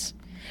 7s,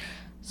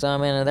 so I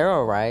mean they're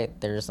all right.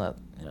 They're just not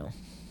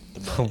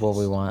what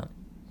we want.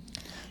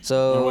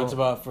 So And what's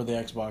about for the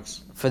Xbox?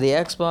 for the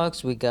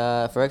Xbox, we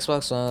got for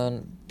Xbox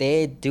One,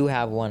 they do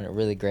have one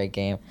really great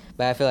game,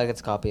 but I feel like it's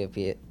a copy of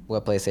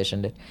what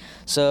PlayStation did.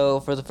 So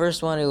for the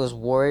first one, it was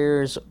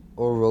Warriors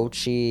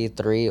Orochi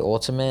 3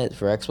 Ultimate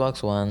for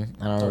Xbox One.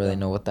 I don't really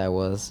know what that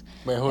was.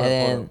 Wait, hold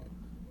And up.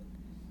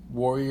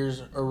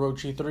 Warriors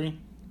Orochi 3?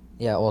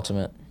 Yeah,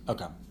 Ultimate.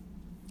 Okay.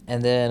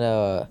 And then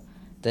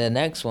the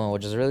next one,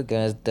 which is really good,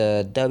 is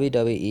the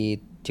WWE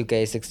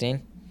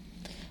 2K16.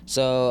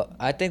 So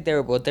I think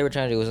what they were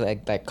trying to do was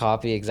like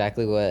copy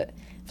exactly what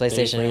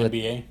PlayStation did with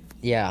NBA?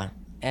 Yeah,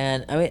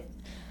 and I mean,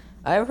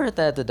 I've heard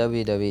that the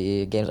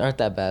WWE games aren't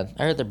that bad.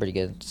 I heard they're pretty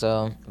good,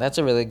 so that's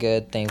a really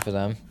good thing for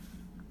them.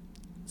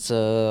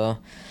 So,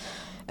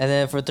 and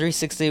then for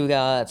 360, we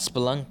got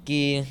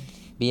Spelunky,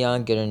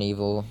 Beyond Good and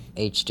Evil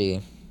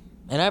HD,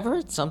 and I've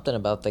heard something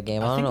about the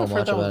game. I don't know I've heard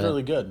much that about was it.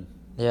 really good.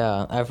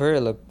 Yeah, I've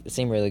heard it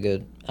seemed really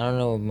good. I don't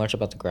know much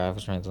about the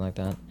graphics or anything like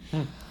that.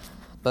 Hmm.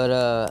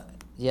 But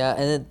yeah,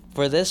 and then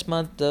for this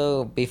month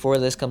though, before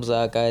this comes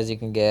out, guys, you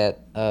can get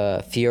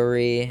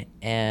Fury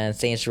and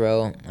Saints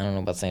Row. I don't know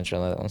about Saints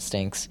Row, that one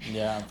stinks.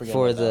 Yeah, I forget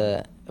For about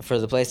that. for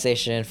the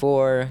PlayStation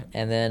 4,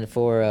 and then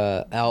for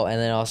and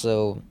then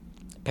also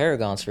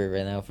Paragon's free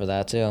right now for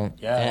that too.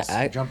 Yes,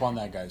 And jump on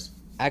that, guys.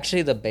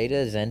 actually, the beta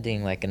is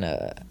ending like in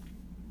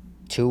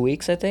 2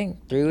 weeks, I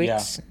think, 3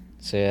 weeks. Yeah.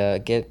 So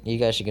yeah, you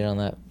guys should get on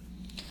that.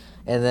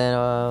 And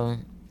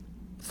then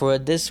for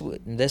this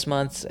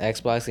month's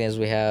Xbox games,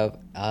 we have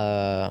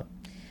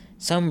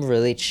some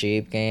really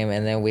cheap game,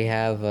 and then we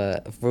have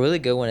a really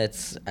good one.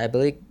 It's I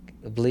believe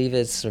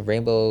it's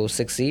Rainbow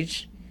Six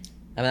Siege.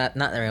 I mean,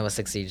 not Rainbow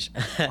Six Siege.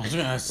 I was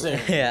gonna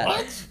say, Yeah.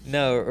 what?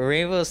 No,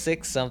 Rainbow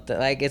Six something.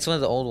 Like, it's one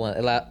of the old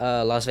ones.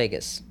 Las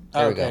Vegas.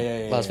 There we go.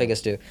 Okay, yeah, Las yeah.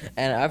 Vegas 2.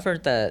 And I've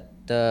heard that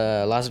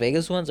the Las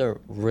Vegas ones are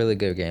really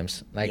good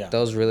games. Like, Yeah.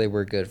 those really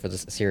were good for the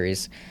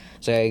series.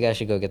 So, yeah, you guys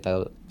should go get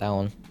that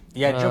one.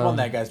 Yeah, jump on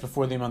that, guys,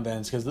 before the month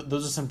ends, because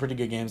those are some pretty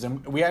good games.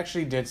 And we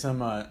actually did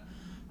some. I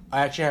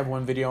actually have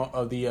one video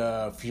of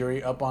the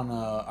Fury up on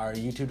our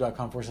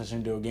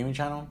youtube.com/Duo Gaming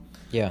channel.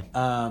 Yeah.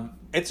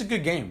 It's a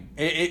good game.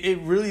 It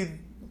really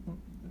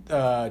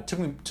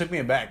took me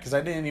aback because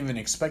I didn't even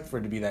expect for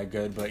it to be that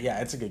good. But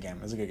yeah, it's a good game.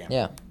 It's a good game.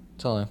 Yeah,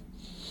 totally.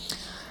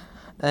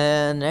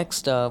 And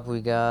next up, we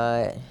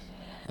got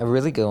a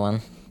really good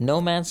one. No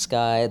Man's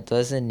Sky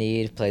doesn't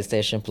need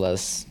PlayStation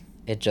Plus.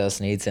 it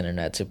just needs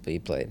internet to be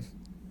played.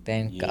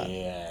 Thank God.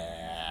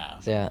 Yeah.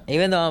 So, yeah,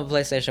 even though I'm a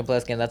PlayStation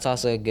Plus game, that's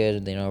also a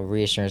good,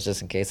 reassurance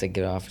just in case they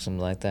get off or something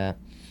like that.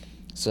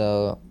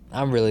 So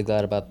I'm really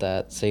glad about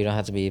that. So you don't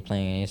have to be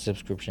paying any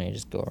subscription; you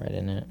just go right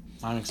in it.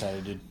 I'm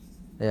excited, dude.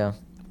 Yeah.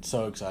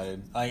 So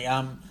excited.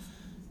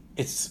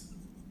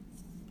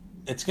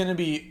 It's gonna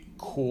be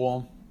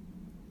cool.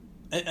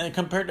 And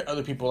compared to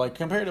other people, like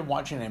compared to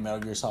watching a Metal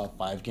Gear Solid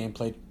 5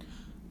 gameplay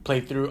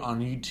playthrough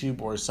on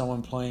YouTube or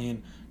someone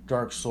playing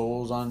Dark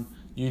Souls on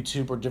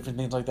YouTube or different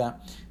things like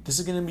that, this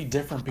is gonna be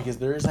different because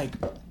there is like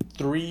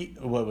three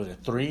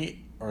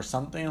or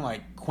something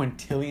like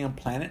quintillion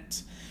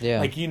planets. Yeah.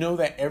 Like you know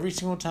that every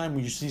single time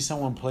you see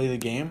someone play the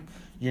game,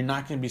 you're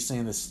not gonna be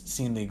seeing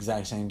the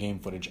exact same game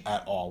footage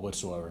at all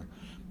whatsoever.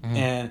 Mm-hmm.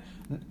 And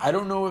I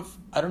don't know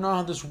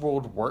how this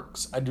world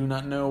works. I do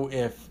not know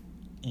if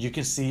you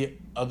can see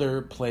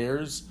other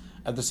players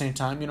at the same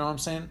time. You know what I'm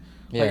saying?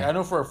 Yeah. Like I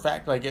know for a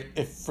fact, like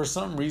if for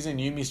some reason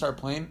you and me start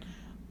playing,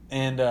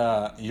 and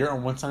you're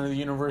on one side of the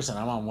universe and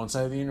I'm on one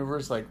side of the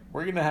universe, like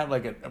we're gonna have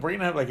like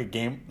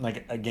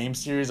a game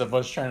series of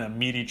us trying to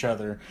meet each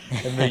other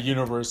in the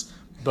universe.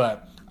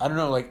 But I don't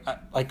know,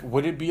 like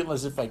would it be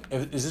as if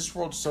is this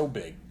world so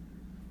big?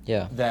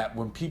 Yeah. That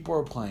when people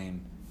are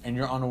playing and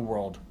you're on a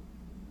world,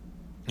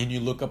 and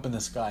you look up in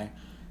the sky,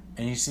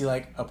 and you see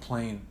like a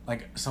plane,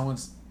 like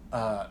someone's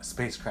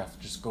spacecraft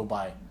just go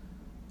by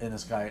in the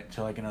sky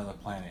to like another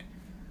planet.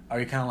 Are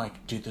you kind of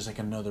like, dude, there's like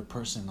another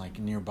person like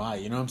nearby?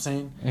 You know what I'm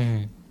saying?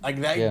 Mm-hmm.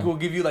 Like that will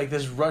give you like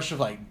this rush of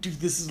like, dude,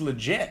 this is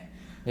legit.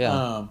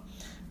 Yeah.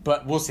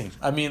 But we'll see.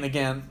 I mean,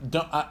 again,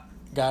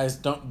 guys,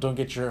 don't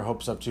get your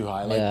hopes up too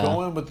high. Like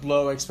go in with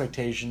low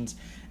expectations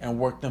and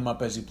work them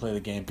up as you play the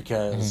game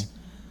because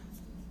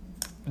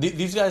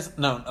these guys,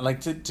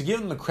 to give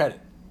them the credit,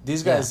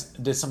 these guys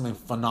did something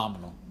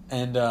phenomenal,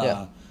 and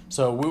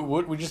so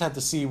we just have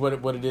to see what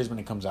it is when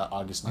it comes out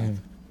August 9th.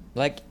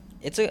 Like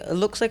it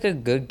looks like a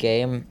good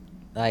game,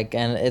 like,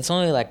 and it's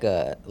only like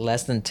a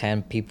less than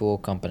 10 people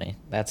company.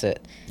 That's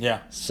it. Yeah.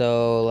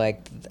 So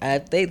like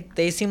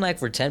they seem like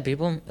for 10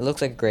 people, it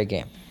looks like a great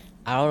game.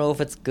 I don't know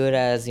if it's good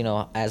as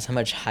as how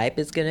much hype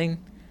it's getting.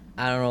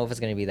 I don't know if it's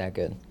gonna be that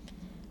good.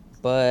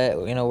 But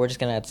we're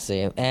just gonna have to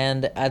see.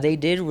 And they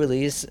did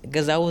release,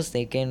 because I was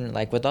thinking,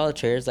 like, with all the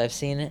trailers I've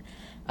seen,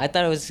 I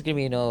thought it was gonna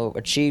be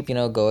a cheap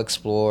go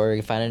explore,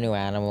 you find a new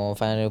animal,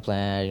 find a new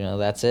planet,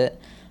 that's it.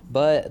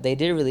 But they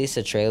did release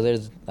a trailer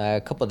a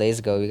couple days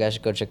ago. You guys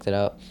should go check that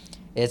out.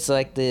 It's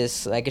like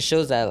this, like it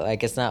shows that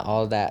like it's not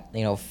all that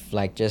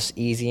like just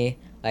easy.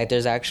 Like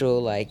there's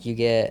actual like you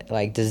get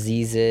like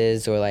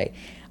diseases or like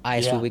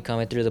ice will be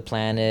coming through the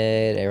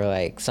planet or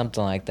like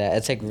something like that.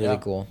 It's like really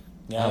cool.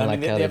 Yeah, I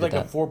mean they have like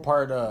a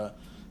four-part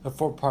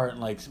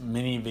like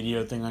mini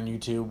video thing on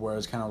YouTube where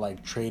it's kind of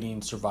like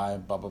trading,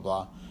 survive, blah blah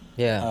blah.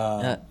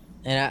 Yeah,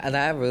 and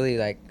I really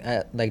like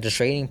the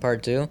trading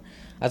part too.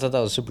 I thought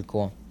that was super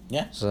cool.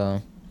 Yeah. So,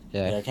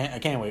 yeah. I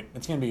can't wait.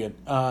 It's gonna be good.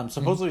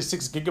 Supposedly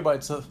 6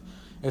 gigabytes of,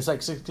 it's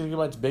like 6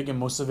 gigabytes big, and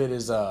most of it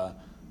is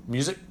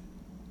music.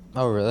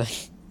 Oh really?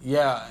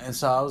 Yeah, and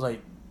so I was like,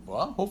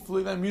 well,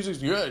 hopefully that music's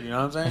good. You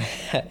know what I'm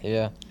saying?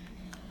 Yeah.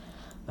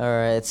 All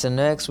right. So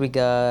next we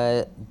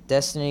got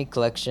Destiny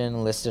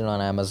Collection listed on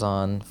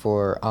Amazon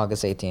for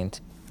August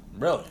 18th.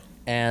 Really?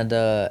 And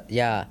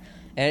yeah,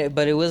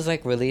 but it was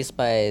like released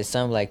by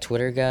some like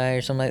Twitter guy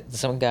or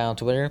some guy on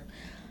Twitter,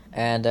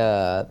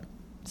 and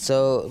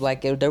so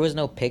like there was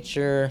no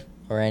picture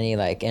or any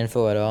like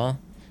info at all.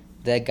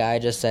 That guy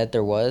just said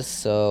there was.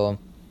 So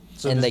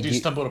did you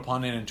stumbled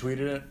upon it and tweeted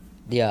it?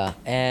 Yeah,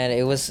 and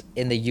it was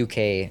in the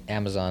UK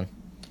Amazon.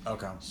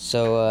 Okay.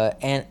 So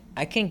and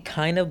I can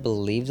kind of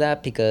believe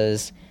that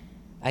because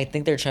I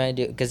think they're trying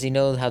to do, because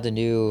how the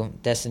new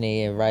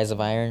Destiny Rise of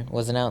Iron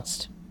was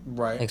announced.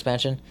 Right.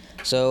 Expansion.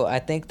 So I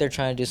think they're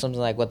trying to do something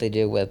like what they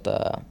did with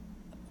what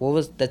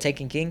was the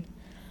Taken King?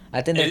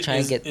 I think they're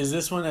trying to get. Is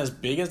this one as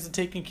big as the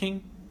Taken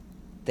King?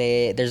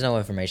 There's no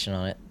information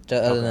on it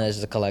other than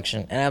it's a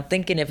collection, and I'm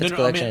thinking if it's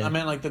collection. I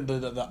meant like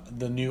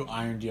the new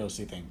Iron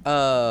DLC thing.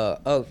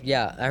 Oh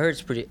yeah, I heard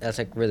it's pretty. That's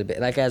like really big,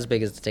 like as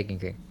big as the Taken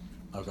King.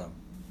 Okay.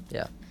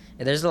 Yeah,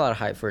 and there's a lot of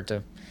hype for it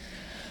too.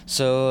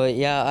 So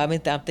yeah, I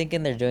mean, I'm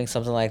thinking they're doing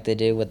something like they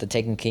did with the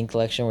Taken King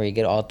collection, where you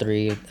get all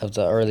 3 of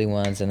the early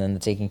ones, and then the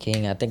Taken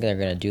King. I think they're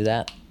gonna do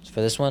that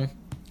for this one.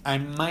 I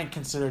might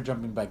consider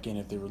jumping back in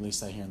if they release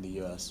that here in the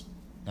U.S.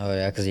 Oh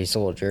yeah, because you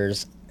sold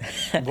yours.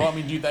 Well, I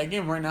mean, dude, that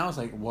game right now is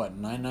like what,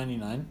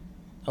 $9.99?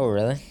 Oh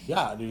really?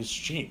 Yeah, dude, it's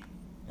cheap.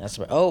 That's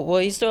right. Oh well,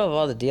 you still have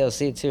all the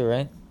DLC too,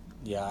 right?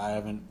 Yeah, I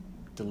haven't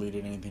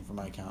deleted anything from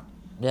my account.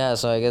 Yeah,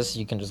 so I guess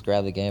you can just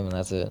grab the game and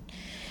that's it.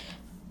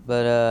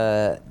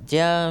 But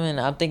yeah, I mean,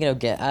 I'm thinking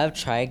of I've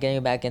tried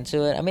getting back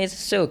into it. I mean, it's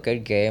still a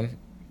good game,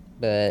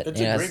 but it's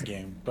a great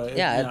game. But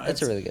yeah,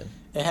 it's really good.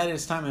 It had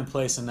its time and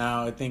place, and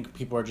now I think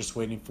people are just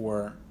waiting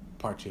for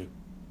part 2.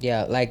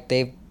 Yeah, like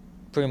they've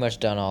pretty much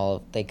done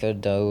all they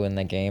could do in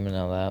the game and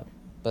all that.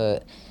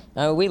 But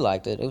we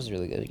liked it. It was a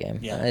really good game.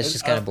 Yeah, it's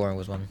just kind of boring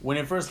with one. When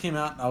it first came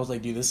out, I was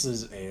like, dude, this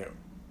is a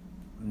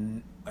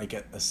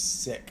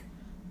sick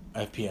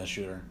FPS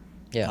shooter.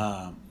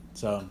 Yeah.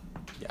 So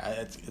yeah,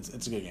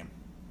 it's a good game.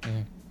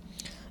 Mm-hmm.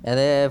 And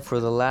then for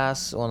the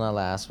last, well, not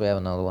last, we have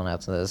another one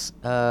after this.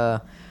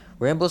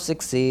 Rainbow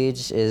Six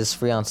Siege is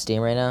free on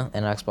Steam right now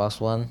and Xbox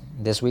One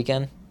this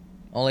weekend.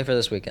 Only for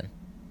this weekend.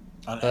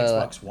 On But,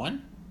 Xbox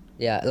One?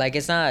 Yeah, like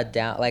it's not a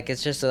down. Like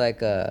it's just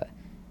like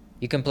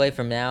you can play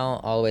from now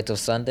all the way till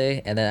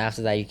Sunday, and then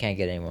after that you can't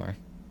get anymore.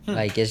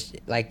 Like it's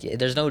like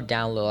there's no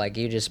download. Like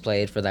you just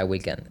play it for that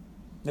weekend.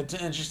 It's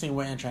an interesting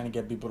way in trying to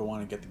get people to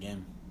want to get the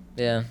game.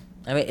 Yeah,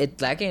 I mean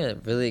that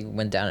game really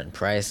went down in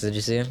price. Did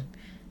you see?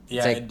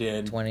 Yeah, like it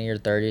did. 20 or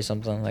 30,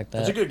 something like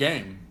that. It's a good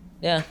game.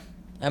 Yeah,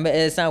 I mean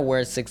it's not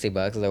worth $60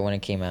 like when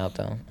it came out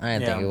though. I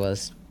didn't think it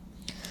was.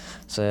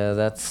 So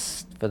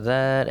that's for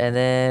that, and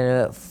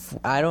then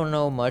I don't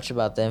know much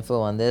about the info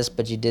on this,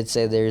 but you did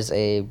say there's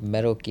a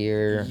Metal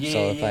Gear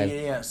Solid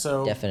 5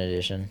 So Definite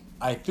Edition.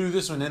 I threw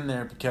this one in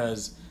there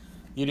because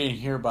you didn't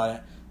hear about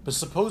it, but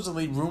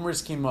supposedly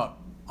rumors came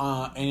up,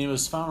 and it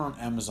was found on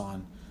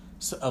Amazon,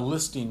 a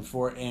listing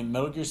for a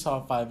Metal Gear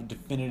Solid 5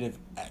 Definitive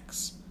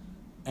X,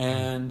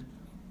 and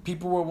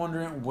people were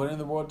wondering what in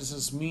the world does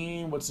this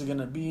mean? What's it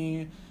gonna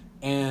be?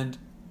 And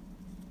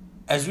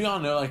as we all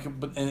know, like,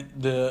 but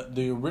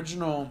the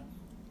original.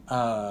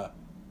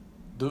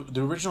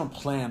 The original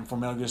plan for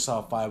Metal Gear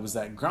Solid 5 was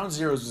that Ground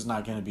Zeroes was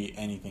not going to be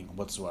anything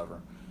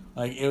whatsoever.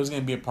 Like, it was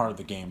going to be a part of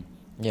the game.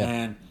 Yeah.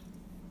 And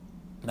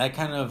that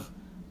kind of,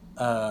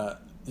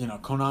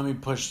 Konami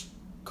pushed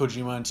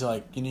Kojima into,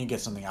 like, you need to get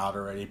something out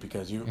already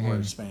because you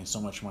were spending so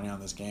much money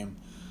on this game.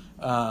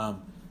 And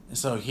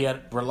so he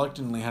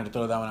reluctantly had to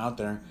throw that one out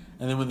there.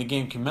 And then when the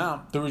game came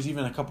out, there was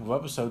even a couple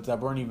of episodes that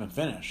weren't even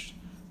finished.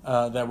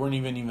 That weren't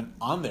even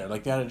on there.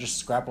 Like, they had to just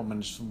scrap them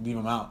and just leave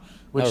them out.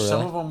 Which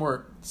some of them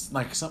were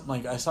like something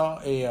like I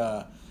saw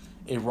a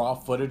raw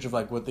footage of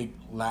like what the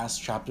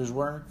last chapters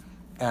were,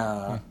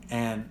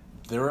 and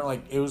they were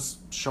like it was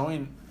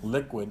showing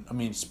Liquid. I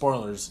mean,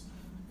 spoilers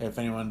if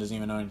anyone doesn't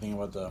even know anything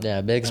about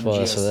the big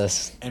spoilers for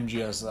this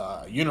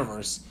MGS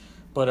universe.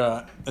 But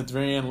at the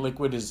very end,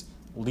 Liquid is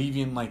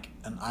leaving like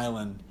an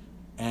island,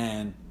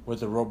 and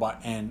with a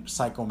robot and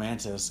Psycho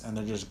Mantis, and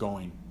they're just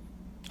going.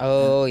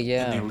 Oh and,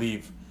 yeah, and they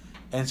leave,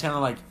 and it's kind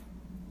of like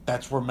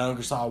that's where Metal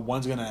Gear Solid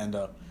 1's gonna end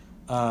up.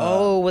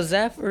 Was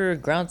that for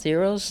Ground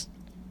Zeroes?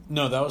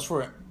 No, that was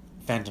for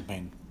Phantom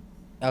Pain.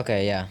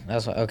 Okay, yeah,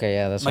 that's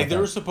like there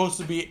was supposed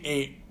to be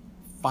a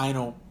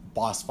final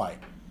boss fight.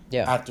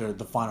 Yeah. After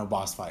the final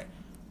boss fight,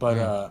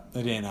 but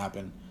it didn't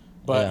happen.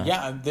 But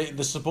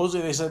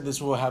supposedly they said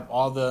this will have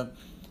all the.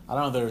 I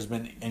don't know if there's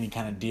been any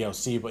kind of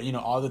DLC, but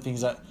all the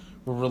things that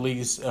were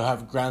released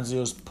have Ground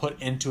Zeroes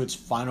put into its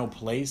final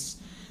place,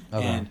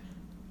 and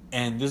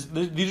these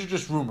are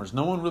just rumors.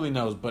 No one really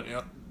knows, but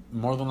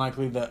more than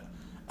likely the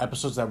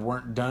episodes that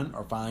weren't done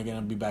are finally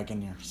gonna be back in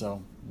here.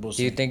 So we'll see.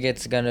 Do you think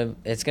it's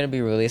gonna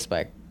be released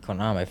by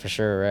Konami for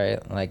sure,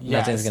 right? Like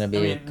nothing's gonna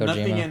be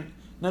Kojima.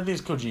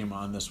 Nothing's Kojima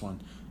on this one,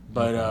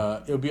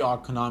 but it'll be all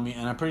Konami,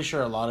 and I'm pretty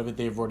sure a lot of it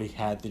they've already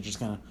had. They're just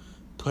gonna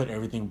put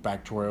everything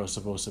back to where it was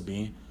supposed to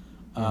be.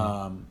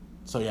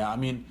 So yeah, I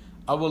mean,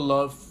 I would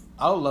love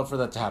for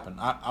that to happen.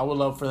 I would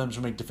love for them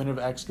to make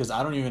Definitive X because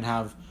I don't even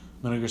have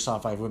Metal Gear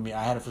Solid 5 with me.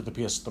 I had it for the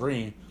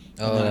PS3.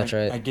 Oh, that's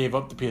right. I gave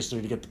up the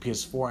PS3 to get the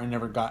PS4 and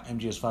never got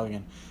MGS5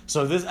 again.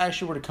 So if this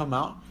actually were to come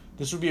out,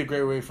 this would be a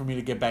great way for me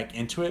to get back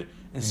into it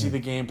and see the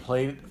game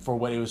played for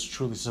what it was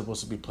truly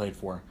supposed to be played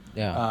for.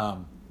 Yeah.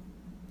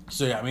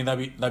 So yeah, I mean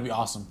that'd be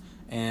awesome.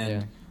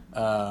 And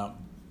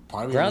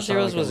probably Ground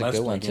Zeroes was a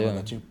good one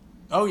too.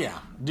 Oh yeah,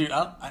 dude.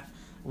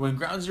 When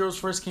Ground Zeroes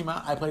first came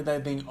out, I played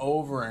that thing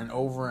over and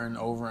over and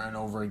over and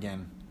over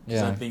again.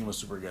 Yeah. That thing was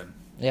super good.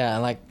 Yeah,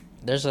 and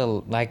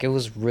it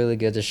was really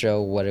good to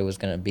show what it was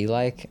gonna be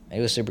like.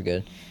 It was super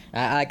good.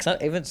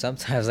 Even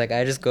sometimes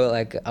I just go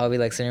I'll be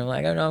sitting there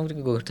I'm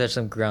gonna go touch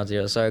some Ground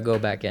Zero, so I go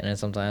back in it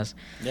sometimes.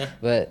 Yeah.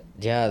 But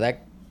yeah,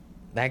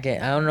 that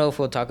game I don't know if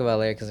we'll talk about it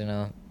later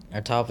because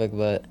our topic,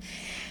 but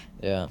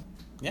yeah.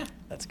 Yeah,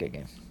 that's a good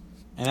game.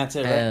 And that's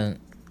it. Right?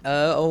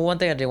 And one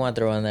thing I did want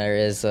to throw in there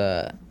is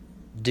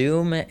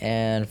Doom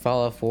and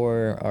Fallout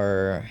 4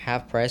 are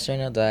half price right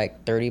now. They're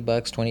like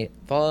 $30.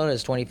 Fallout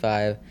is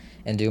 $25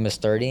 and Doom is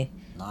 $30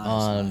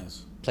 on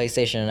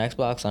PlayStation and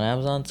Xbox on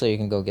Amazon, so you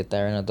can go get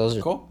that right now. Those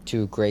are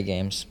two great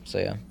games. So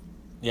yeah.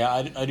 Yeah,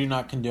 I do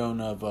not condone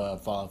of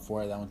Fallout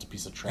 4. That one's a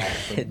piece of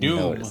trash. But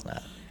Doom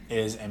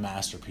is a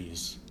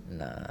masterpiece.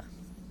 Nah.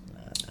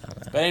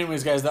 But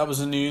anyways, guys, that was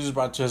the news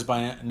brought to us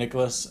by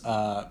Nicholas.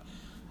 And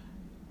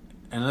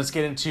let's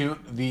get into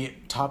the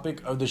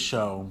topic of the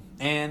show.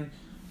 And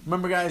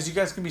remember, guys, you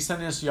guys can be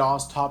sending us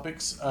y'all's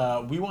topics.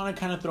 We want to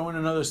kind of throw in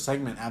another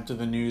segment after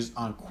the news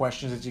on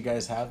questions that you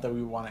guys have that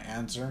we want to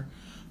answer.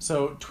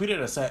 So tweet at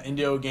us at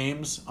Indio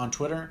Games on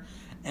Twitter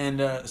and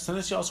send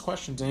us y'all's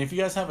questions. And if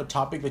you guys have a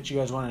topic that you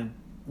guys want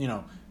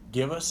to,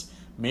 give us,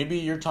 maybe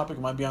your topic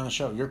might be on the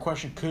show. Your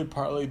question could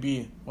partly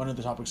be one of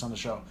the topics on the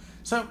show.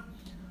 So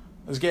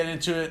let's get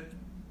into it.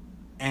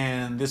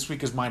 And this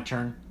week is my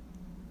turn.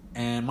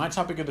 And my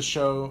topic of the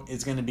show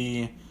is going to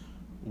be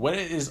what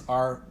is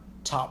our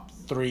top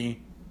 3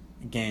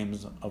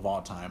 games of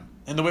all time.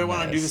 And the way I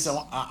want to do this,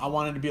 Nice. I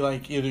want it to be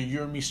like either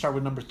you and me start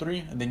with number 3,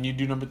 and then you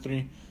do number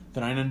 3,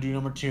 then I do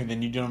number 2, and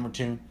then you do number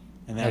 2, and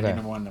then I do Okay.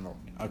 number 1, number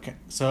 1. Okay,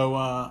 so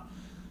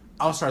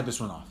I'll start this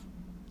one off.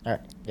 All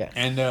right. Yeah.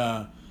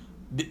 And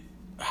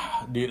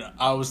dude,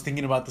 I was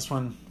thinking about this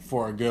one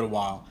for a good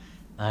while,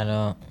 I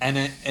know. and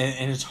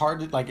it's hard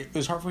to like.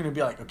 It's hard for me to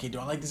be like, okay, do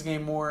I like this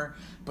game more?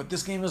 But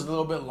this game is a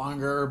little bit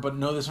longer. But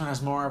no, this one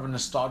has more of a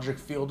nostalgic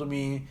feel to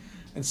me,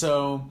 and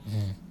so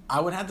I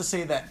would have to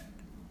say that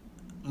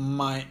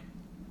my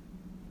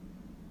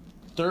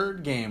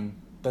third game,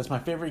 that's my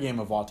favorite game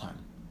of all time,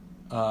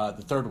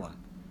 the third one,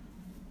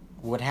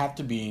 would have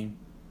to be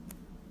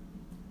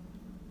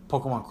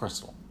Pokemon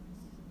Crystal.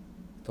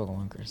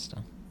 Pokemon Crystal.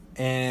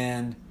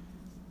 And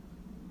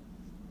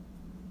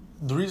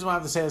the reason why I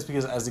have to say this is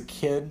because as a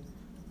kid,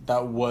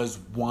 that was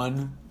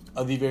one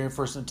of the very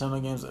first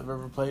Nintendo games I've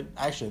ever played.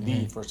 Actually,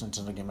 the first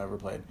Nintendo game I ever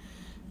played.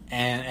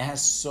 And it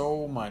has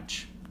so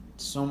much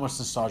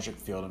nostalgic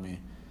feel to me.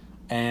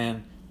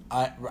 And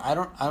right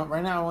now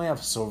I only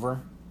have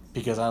Silver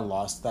because I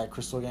lost that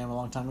Crystal game a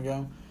long time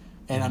ago.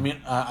 And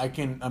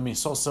I mean,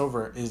 Soul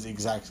Silver is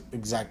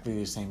exactly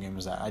the same game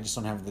as that. I just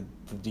don't have the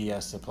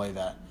DS to play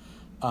that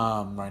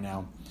right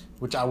now,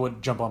 which I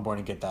would jump on board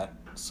and get that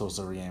Soul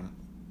Silver game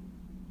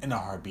in a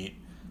heartbeat.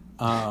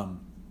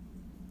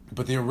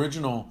 But the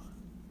original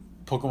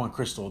Pokemon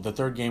Crystal, the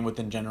third game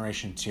within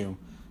Generation 2,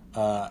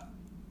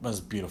 was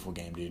a beautiful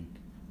game, dude.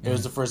 It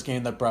was the first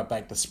game that brought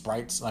back the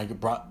sprites,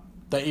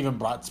 that even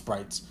brought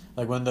sprites.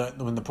 Like when the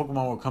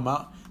Pokemon would come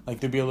out, like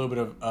there'd be a little bit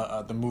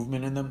of the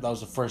movement in them. That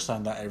was the first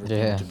time that ever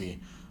came to be.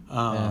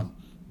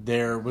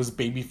 There was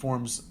baby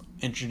forms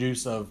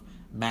introduced of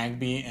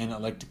Magby and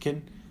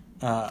Electrokid.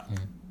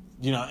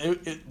 You know,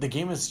 the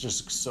game is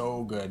just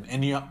so good.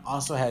 And you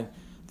also had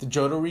the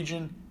Johto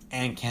region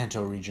and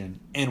Kanto region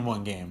in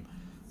one game.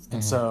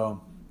 And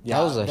so, yeah.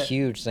 That was a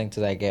huge thing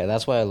to that game.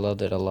 That's why I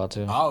loved it a lot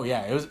too. Oh,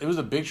 yeah. It was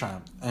a big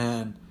triumph.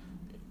 And,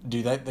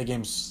 dude, that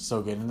game's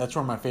so good. And that's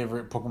where my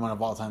favorite Pokemon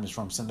of all time is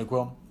from,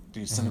 Cyndaquil.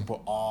 Dude,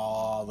 Cyndaquil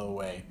all the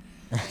way.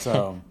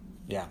 So,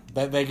 yeah.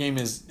 That game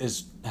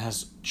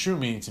has true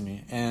meaning to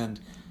me. And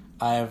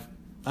I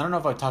don't know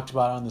if I talked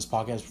about it on this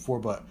podcast before,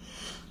 but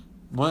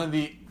one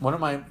of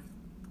my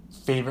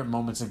favorite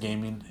moments of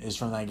gaming is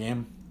from that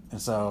game.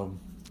 And so,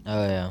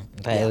 Oh yeah,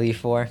 that Elite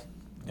Four.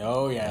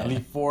 oh yeah,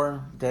 Elite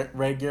Four,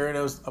 Red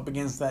Gyarados up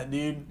against that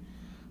dude.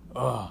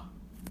 Oh.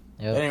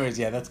 Yep. Anyways,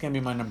 yeah, that's gonna be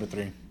my number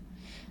 3.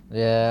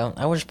 Yeah,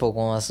 I wish Pokemon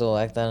was still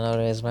like that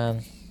nowadays,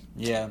 man.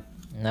 Yeah.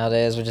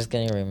 Nowadays we're just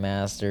getting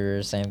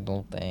remasters, same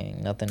old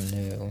thing, nothing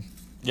new.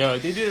 Yo,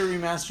 they did a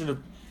remaster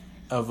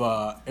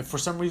of if for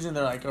some reason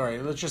they're like, all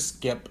right, let's just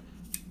skip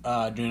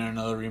doing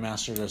another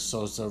remaster to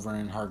Soul Silver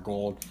and Heart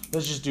Gold.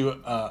 Let's just do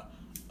a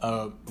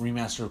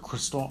remaster of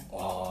Crystal.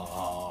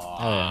 Oh,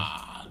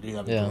 yeah. dude,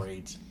 that'd be Yeah.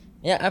 great.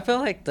 Yeah, I feel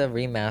like the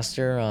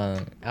remaster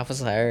on Alpha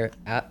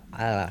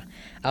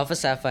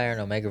Sapphire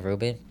and Omega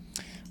Ruby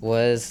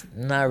was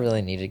not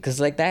really needed because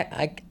like that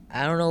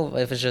I don't know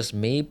if it's just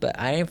me, but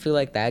I didn't feel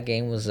like that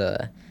game was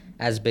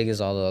as big as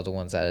all the other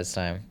ones at its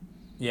time.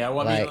 Yeah,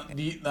 well, Like, I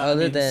mean,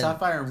 other than-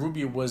 Sapphire and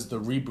Ruby was the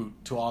reboot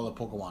to all the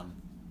Pokemon.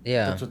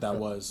 Yeah, That's what that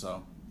was.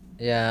 So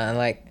yeah, and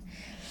like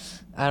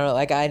I don't know,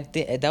 like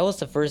that was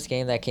the first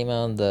game that came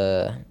out on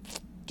the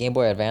Game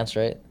Boy Advance,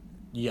 right?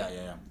 yeah.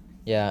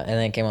 Yeah, and then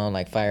it came out on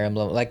like Fire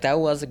Emblem. Like that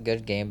was a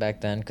good game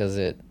back then because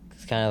it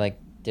kind of like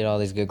did all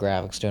these good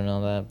graphics to it and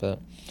all that. But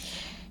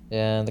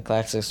yeah, the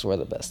classics were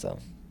the best though.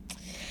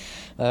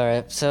 All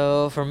right,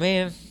 so for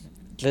me,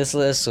 this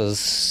list was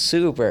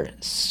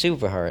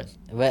super hard,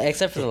 but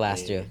except for the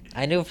last two.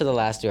 I knew for the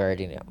last two I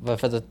already knew, but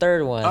for the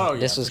third one, Oh, yeah,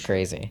 this was for sure.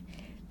 crazy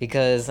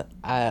because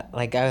I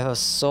have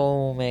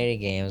so many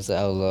games that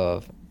I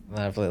love that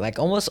I play. Like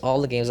almost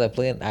all the games I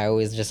play, I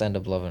always just end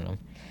up loving them.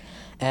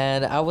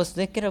 And I was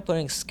thinking of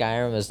putting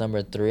Skyrim as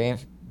number 3,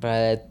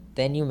 but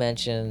then you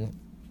mentioned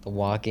The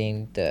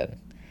Walking Dead,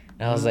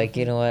 and I was like,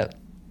 you know what,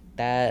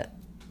 that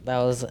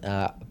was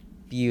a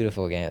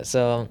beautiful game.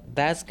 So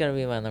that's gonna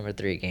be my number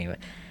 3 game.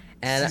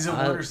 And Season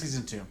 1 or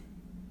Season 2?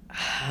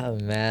 oh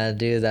man,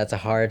 dude, that's a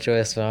hard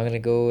choice, but I'm gonna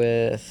go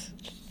with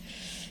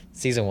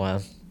Season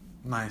 1.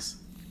 Nice.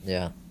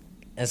 Yeah,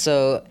 and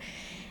so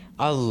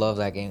I love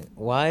that game.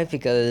 Why?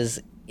 Because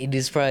it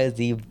is probably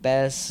the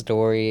best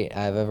story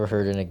I've ever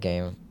heard in a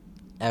game,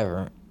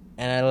 ever.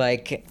 And I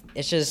like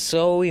it's just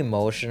so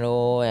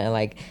emotional and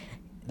like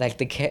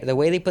the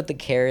way they put the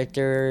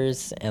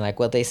characters and like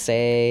what they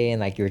say and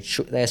like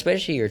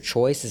especially your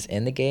choices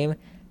in the game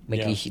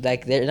make you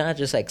like they're not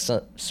just like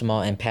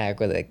small impact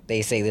where like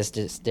they say this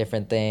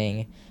different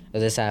thing or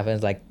this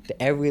happens. Like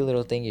every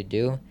little thing you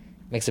do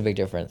makes a big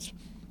difference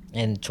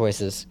in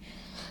choices.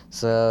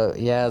 So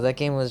yeah, that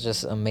game was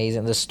just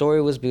amazing. The story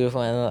was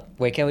beautiful. And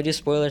wait, can we do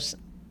spoilers?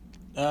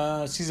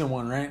 Season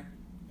 1, right?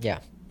 Yeah.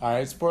 All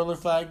right, spoiler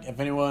flag. If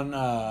anyone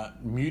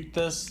mute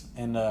this,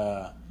 and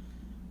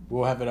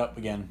we'll have it up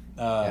again.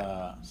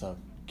 So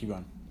keep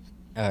going.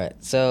 All right.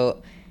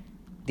 So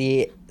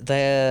the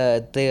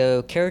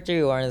character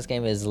you are in this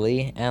game is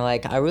Lee, and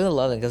like I really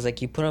love it because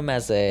like you put him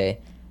as a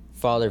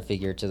father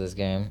figure to this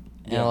game,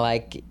 Yeah. and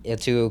like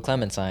to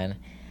Clementine.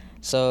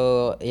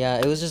 So yeah,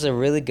 it was just a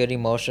really good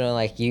emotional.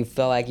 Like you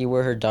felt like you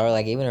were her daughter.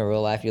 Like even in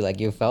real life,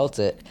 you felt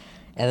it.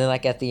 And then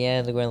like at the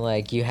end, when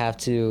like you have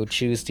to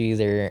choose to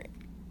either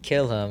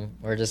kill him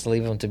or just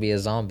leave him to be a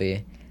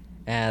zombie,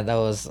 and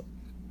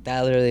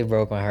that literally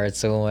broke my heart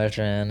so much,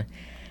 man.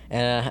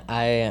 And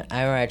I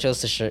remember I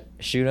chose to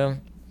shoot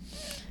him,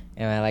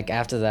 and like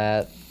after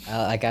that,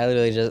 I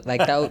literally just like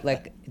that.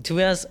 Like to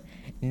be honest,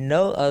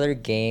 no other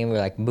game or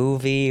like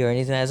movie or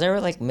anything has ever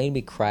like made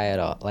me cry at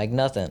all. Like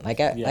nothing. I'll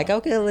get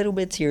a little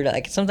bit teared.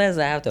 Like sometimes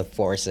I have to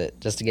force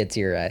it just to get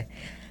teary eye.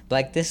 But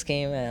like this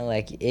game, man,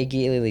 like it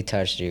really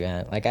touched you,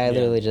 man. Like I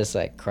literally just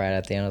like cried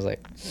at the end. I was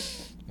like,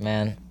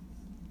 man,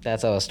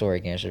 that's how a story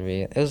game should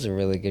be. It was a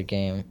really good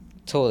game.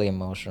 Totally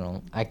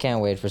emotional. I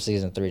can't wait for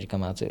season 3 to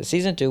come out too.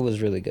 Season 2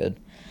 was really good,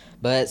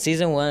 but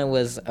season 1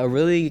 was a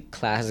really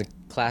classic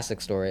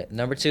story.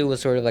 Number 2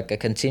 was sort of like a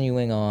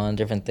continuing on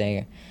different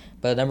thing,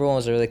 but number 1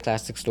 was a really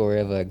classic story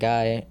of a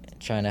guy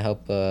trying to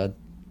help a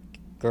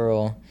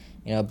girl,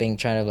 being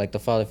trying to like the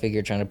father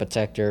figure trying to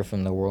protect her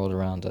from the world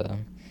around her.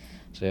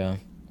 So yeah,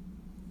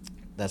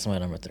 that's my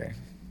number 3.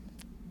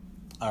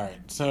 All right,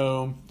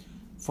 so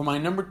for my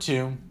number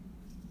 2.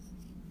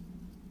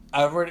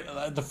 I've already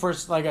the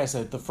first, like I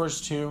said, the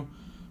first 2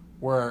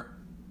 were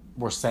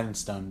set in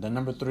stone. The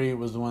number 3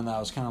 was the one that I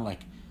was kind of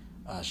like,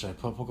 should I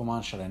put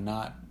Pokemon? Should I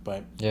not?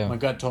 But my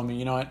gut told me,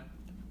 you know what?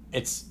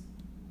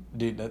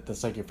 Dude,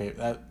 that's like your favorite.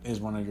 That is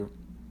one of your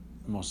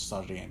most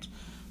nostalgic games.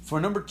 For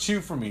number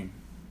 2 for me,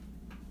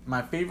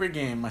 my favorite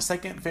game, my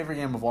second favorite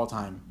game of all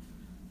time,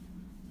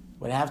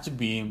 would have to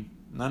be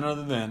none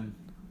other than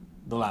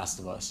The Last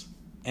of Us.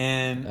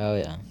 And oh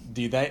yeah,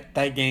 dude,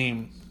 that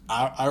game,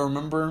 I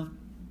remember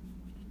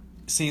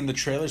seeing the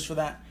trailers for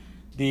that.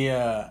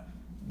 The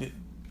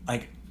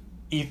like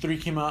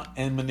E3 came out,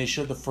 and when they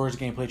showed the first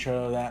gameplay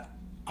trailer of that,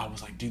 I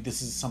was like, dude,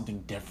 this is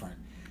something different.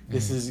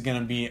 This is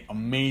gonna be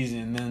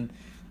amazing. And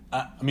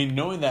then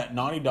knowing that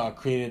Naughty Dog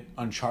created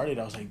Uncharted,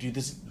 I was like, dude,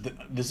 this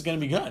is gonna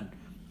be good.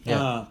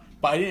 Yeah.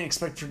 But I didn't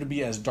expect her to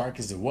be as dark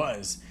as it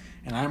was.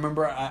 And I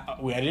remember I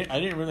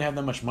didn't really have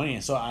that much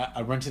money, so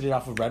I rented it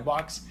off of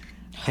Redbox.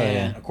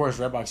 And of course,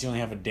 Redbox, you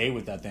only have a day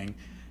with that thing.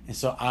 And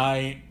so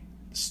I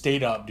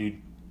stayed up, dude.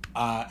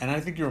 And I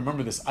think you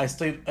remember this. I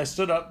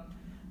stood up,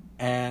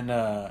 and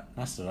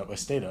not stood up. I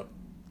stayed up,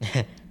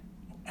 and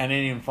I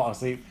didn't even fall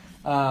asleep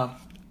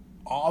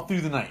all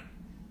through the night.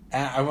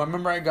 And I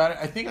remember I got it.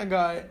 I think I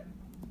got it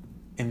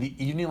in the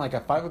evening, like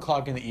at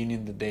 5:00 in the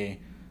evening the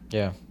day.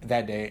 Yeah.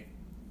 That day,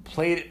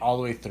 played it all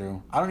the way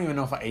through. I don't even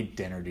know if I ate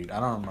dinner, dude. I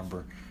don't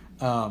remember.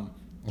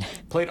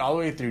 Played all the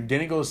way through.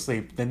 Didn't go to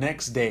sleep. The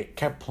next day,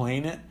 kept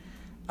playing it.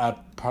 I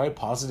probably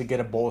paused it to get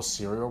a bowl of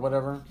cereal or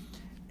whatever,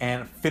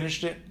 and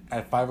finished it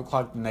at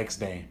 5:00 the next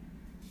day,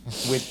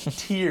 with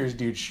tears,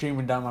 dude,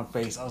 streaming down my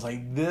face. I was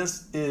like,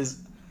 "This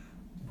is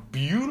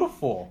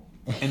beautiful,"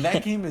 and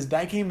that game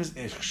is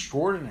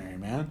extraordinary,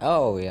 man.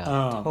 Oh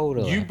yeah,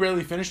 totally. You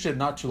barely finished it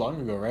not too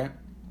long ago, right?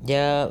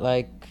 Yeah,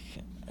 like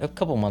a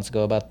couple months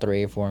ago, about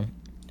 3 or 4.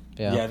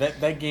 Yeah. Yeah,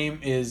 that game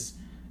is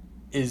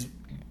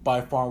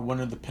by far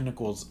one of the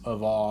pinnacles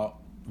of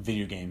all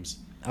video games.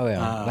 Oh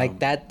yeah, like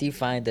that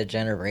defined the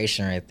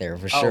generation right there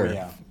for sure. Oh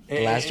yeah,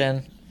 The last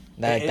gen,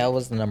 that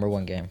was the number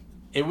 1 game.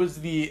 It was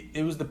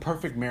the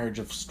perfect marriage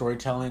of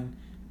storytelling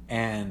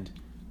and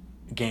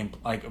game,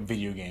 like a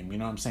video game. You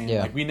know what I'm saying?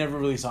 Yeah. Like we never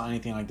really saw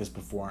anything like this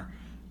before.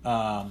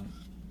 And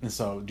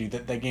so, dude,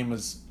 that game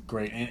was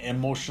great, and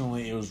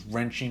emotionally it was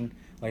wrenching.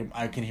 Like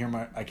I can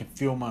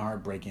feel my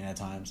heart breaking at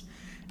times,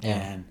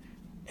 and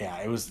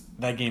yeah,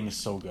 that game is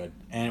so good,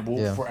 and it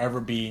will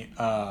forever be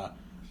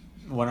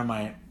one of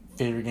my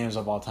favorite games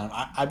of all time.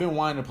 I've been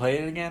wanting to play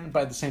it again,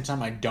 but at the same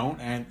time I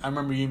don't. And I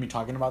remember you and me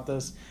talking about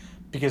this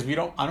because I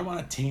don't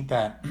want to taint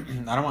that.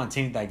 I don't want to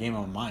taint that game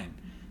on mine.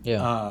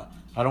 Yeah.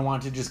 I don't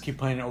want to just keep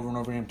playing it over and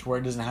over again to where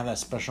it doesn't have that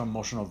special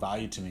emotional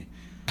value to me.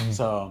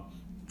 So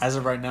as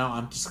of right now,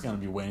 I'm just gonna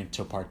be waiting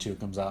till part 2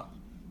 comes out.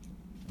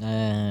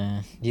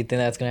 You think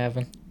that's gonna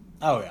happen?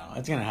 Oh yeah,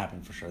 it's gonna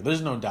happen for sure.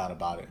 There's no doubt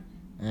about it.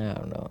 I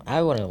don't know.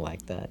 I wouldn't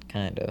like that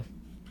kind of,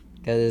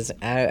 because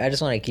I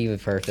just want to keep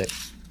it perfect.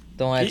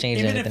 Don't want to change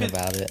anything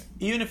about it.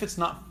 Even if it's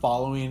not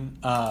following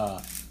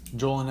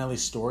Joel and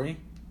Ellie's story,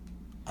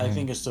 I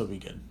think it'll still be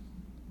good.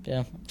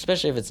 Yeah,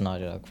 especially if it's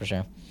Naughty Dog, for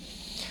sure.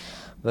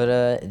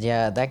 But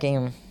yeah, that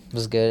game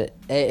was good.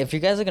 Hey, if you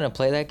guys are gonna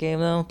play that game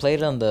though, play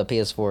it on the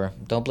PS4.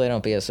 Don't play it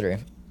on PS3.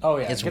 Oh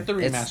yeah, get the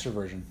remastered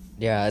version.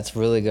 Yeah, it's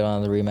really good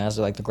on the remaster.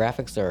 Like the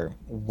graphics are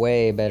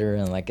way better,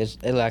 and like it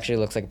actually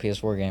looks like a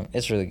PS4 game.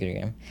 It's a really good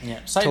game. Yeah,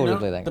 side note,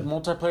 the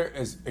multiplayer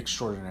is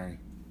extraordinary.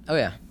 Oh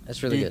yeah,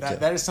 it's really good too.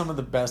 That is some of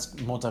the best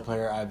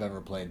multiplayer I've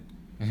ever played.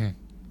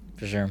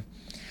 For sure.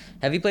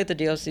 Have you played the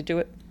DLC to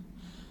it?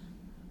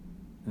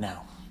 No.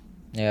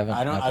 Yeah,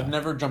 I don't. Okay. I've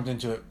never jumped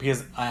into it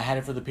because I had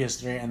it for the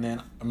PS3, and then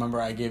I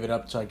remember I gave it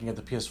up so I can get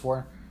the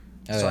PS4.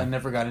 So I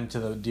never got into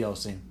the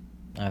DLC.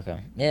 Okay.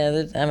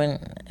 Yeah, I mean,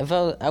 if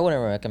I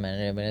wouldn't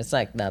recommend it, but it's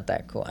like not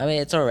that cool. I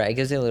mean, it's alright. It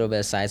gives you a little bit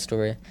of side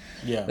story,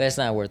 Yeah. but it's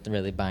not worth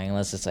really buying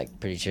unless it's like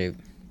pretty cheap.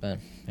 But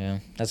yeah,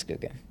 that's a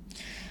good game.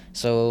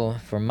 So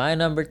for my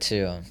number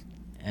two,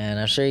 and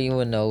I'm sure you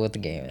would know what the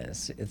game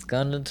is. It's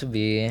going to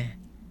be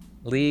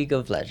League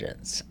of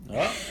Legends.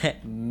 Oh,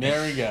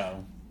 there we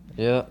go.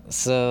 Yeah.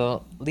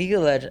 So League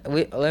of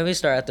Legends. Let me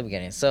start at the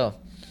beginning. So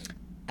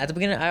at the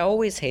beginning, I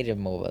always hated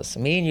MOBAs.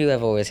 Me and you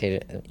have always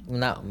hated.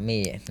 Not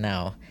me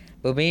now,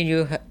 but me and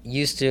you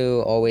used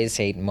to always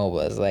hate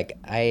MOBAs. Like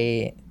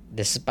I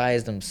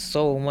despised them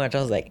so much. I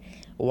was like,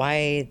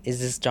 why is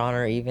this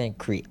genre even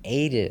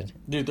created?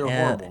 Dude, they're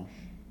horrible.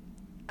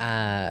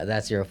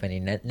 That's your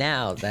opinion.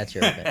 Now that's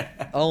your opinion.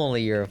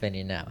 Only your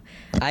opinion now.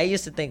 I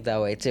used to think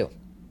that way too.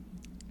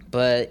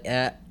 But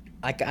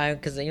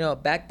because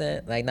back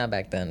then, like not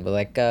back then, but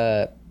like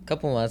a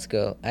couple months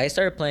ago, I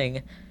started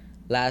playing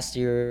last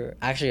year.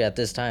 Actually, at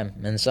this time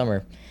in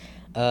summer,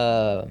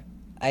 I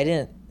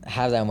didn't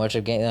have that much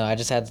of game. I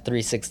just had the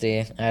 360.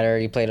 I had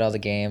already played all the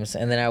games,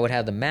 and then I would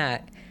have the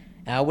Mac,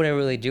 and I wouldn't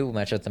really do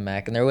much with the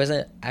Mac. And there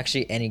wasn't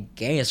actually any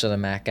games for the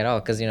Mac at all,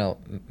 because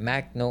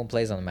Mac, no one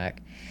plays on the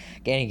Mac,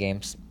 any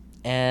games.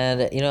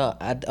 And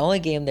the only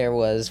game there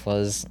was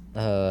League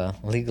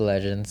of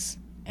Legends.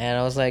 And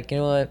I was like, you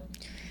know what?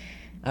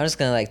 I'm just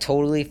gonna like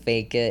totally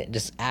fake it,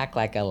 just act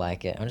like I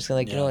like it. I'm just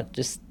gonna you know what,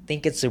 just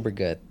think it's super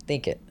good,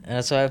 think it.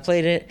 And so I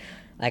played it,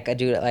 like I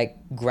do. Like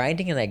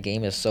grinding in that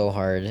game is so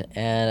hard,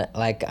 and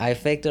like I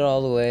faked it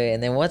all the way.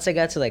 And then once I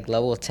got to like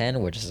level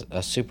 10, which is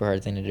a super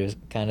hard thing to do,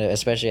 kind of,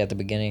 especially at the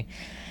beginning.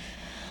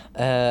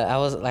 I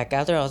was like,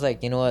 after I was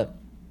like, you know what?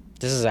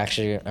 This is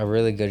actually a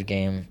really good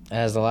game. It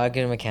has a lot of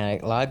good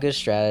mechanic, a lot of good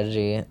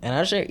strategy, and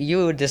I'm sure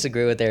you would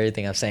disagree with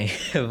everything I'm saying,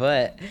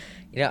 but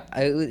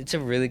it's a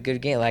really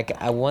good game.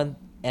 Like I want,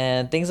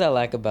 and things I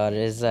like about it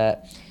is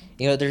that,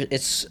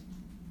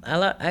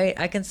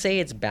 I can say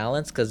it's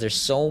balanced because there's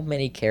so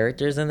many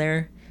characters in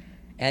there,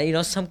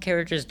 and some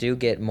characters do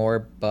get more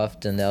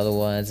buffed than the other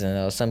ones,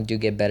 and some do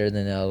get better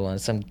than the other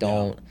ones, some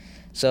don't. Yeah.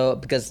 So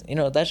because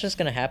that's just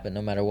gonna happen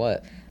no matter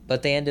what.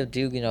 But they end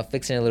up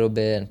fixing it a little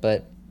bit,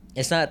 but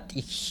it's not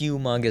a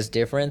humongous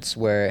difference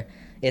where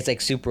it's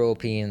like super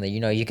OP and that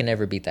you can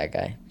never beat that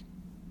guy.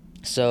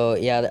 So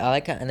yeah, I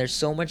like it, and there's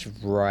so much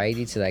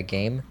variety to that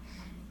game,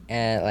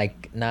 and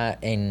like not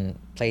in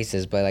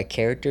places, but like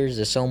characters.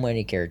 There's so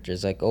many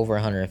characters, like over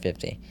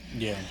 150.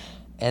 Yeah.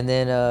 And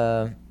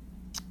then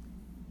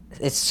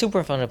it's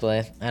super fun to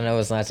play. I know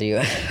it's not to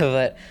you,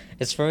 but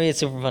for me. It's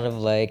super fun to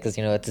play because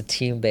it's a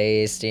team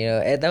based.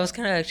 That was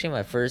kind of actually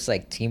my first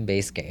like team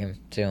based game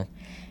too.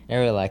 I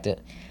really liked it.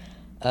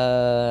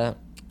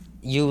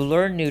 You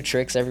learn new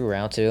tricks every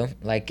round too.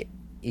 Like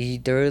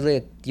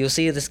you'll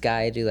see this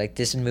guy do like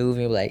this move,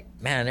 and you're like,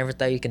 man, I never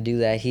thought you could do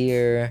that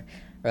here.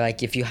 Or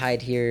like if you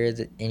hide here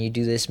and you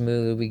do this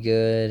move, it'll be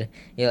good.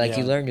 You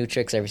learn new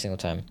tricks every single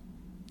time.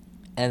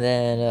 And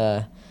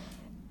then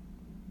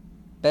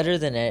better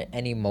than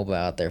any MOBA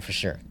out there for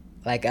sure.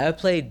 Like I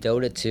played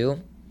Dota 2,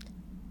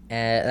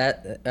 and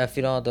that, if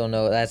you don't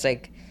know, that's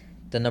like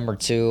the number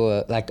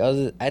 2.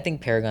 I think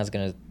Paragon's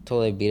gonna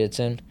totally beat it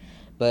soon.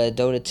 But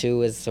Dota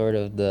 2 is sort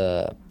of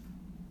the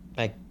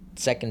like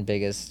second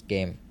biggest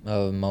game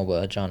of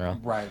MOBA genre.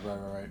 Right.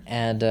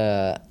 And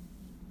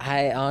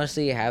I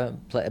honestly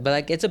haven't played, but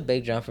like it's a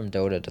big jump from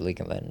Dota to League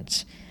of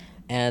Legends.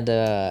 And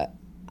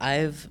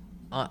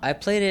I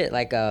played it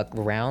like a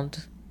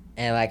round,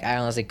 and like I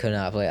honestly could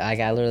not play.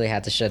 Like I literally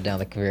had to shut down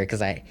the computer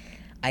because I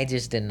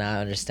just did not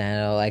understand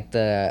it all. Like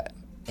the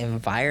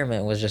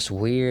environment was just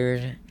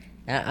weird.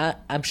 And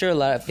I'm sure a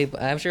lot of people.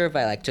 I'm sure if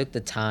I like took the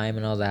time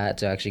and all that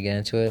to actually get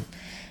into it,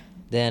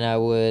 then I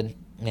would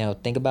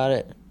think about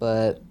it.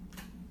 But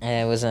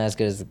it wasn't as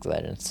good as League of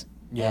Legends.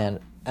 Yeah. And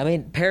I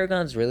mean,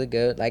 Paragon's really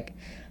good. Like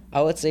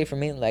I would say for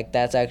me, like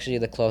that's actually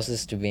the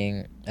closest to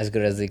being as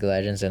good as League of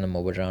Legends in the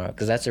mobile genre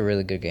because that's a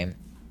really good game.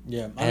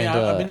 Yeah, I mean,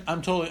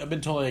 I've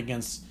been totally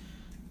against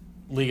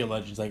League of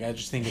Legends. Like I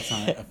just think it's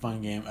not a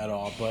fun game at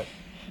all. But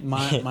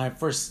my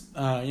first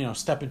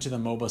step into the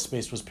MOBA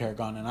space was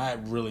Paragon, and I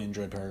really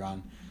enjoyed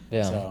Paragon.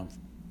 Yeah. So.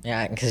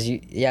 Yeah, because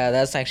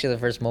that's actually the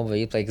first MOBA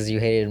you played because you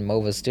hated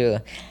MOBAs too,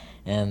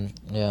 and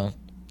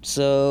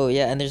so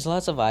and there's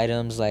lots of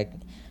items, like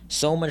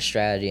so much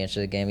strategy into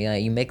the game.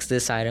 You mix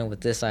this item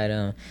with this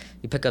item,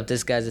 you pick up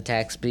this guy's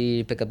attack speed,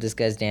 you pick up this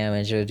guy's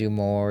damage, it'll do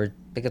more.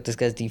 Pick up this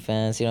guy's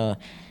defense, and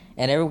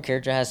every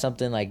character has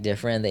something like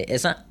different.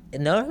 It's not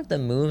none of the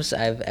moves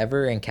I've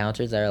ever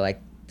encountered that are like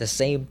the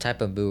same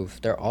type of move.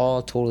 They're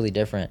all totally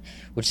different,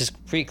 which is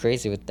pretty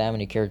crazy with that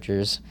many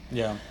characters.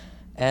 Yeah,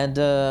 and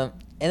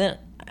then.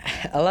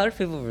 A lot of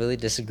people really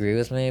disagree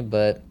with me,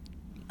 but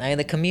I mean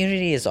the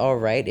community is all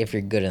right if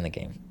you're good in the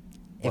game.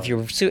 Right.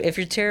 If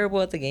you're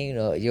terrible at the game,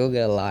 you'll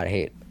get a lot of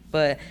hate.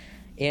 But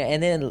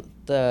and then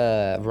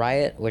the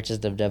Riot, which is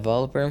the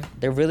developer,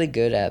 they're really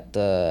good at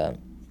the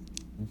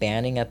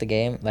banning at the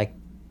game. Like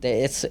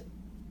it's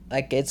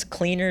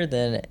cleaner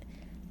than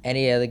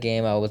any other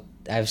game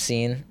I've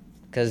seen,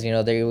 because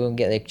they won't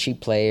get like cheap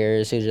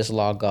players who just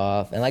log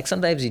off, and like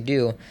sometimes you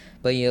do.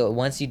 But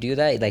once you do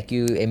that, like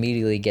you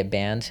immediately get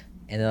banned,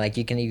 and then like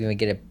you can even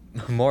get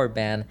a more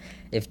ban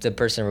if the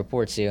person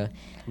reports you,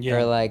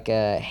 or like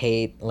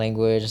hate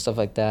language and stuff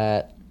like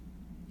that.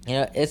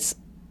 It's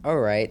all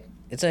right.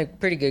 It's a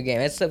pretty good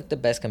game. It's like the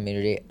best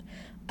community.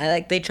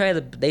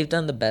 They've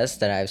done the best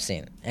that I've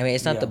seen. I mean,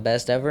 it's not the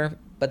best ever,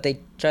 but they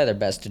try their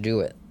best to do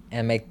it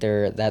and make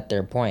their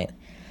point.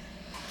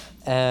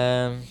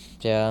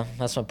 Yeah,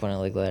 that's my point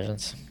on League of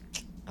Legends.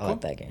 I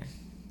like that game.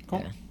 Cool.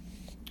 Yeah.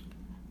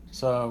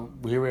 So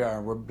here we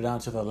are. We're down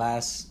to the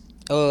last.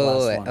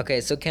 One.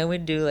 Okay. So can we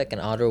do like an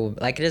honorable?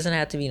 Like it doesn't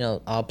have to be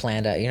all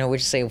planned out. We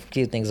just say a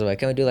few things about it.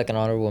 Can we do like an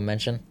honorable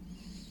mention?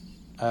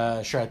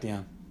 Sure, at the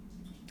end.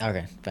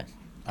 Okay, fine.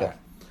 Go.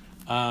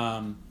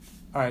 All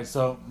right.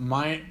 So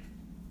my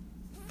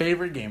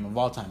favorite game of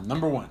all time,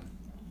 number one,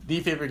 the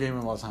favorite game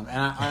of all time, and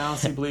I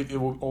honestly believe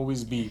it will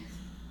always be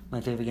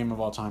my favorite game of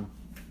all time.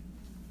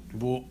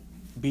 Will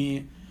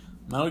be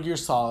Metal Gear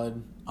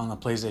Solid on the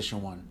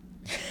PlayStation 1.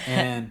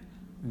 And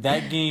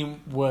that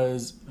game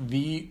was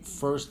the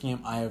first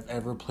game I have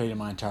ever played in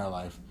my entire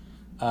life.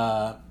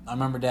 I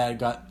remember Dad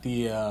got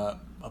the a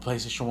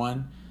PlayStation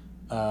 1.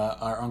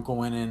 Our uncle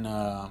went in.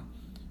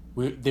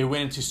 They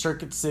went into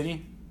Circuit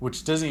City,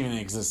 which doesn't even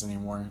exist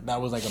anymore.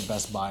 That was like a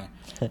Best Buy.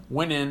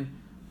 Went in.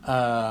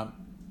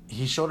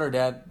 He showed our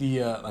dad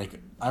the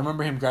I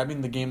remember him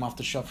grabbing the game off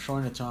the shelf,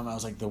 showing it to him. I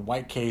was like, the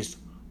white case,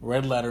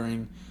 red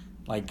lettering,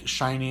 like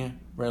shiny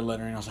red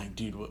lettering. I was like,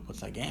 dude, what's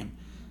that game?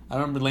 I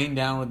remember laying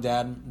down with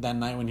Dad that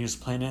night when he was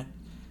playing it.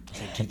 I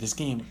was like, dude, is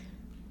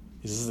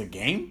this a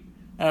game?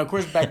 And of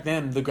course, back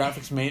then, the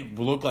graphics made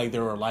look like they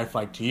were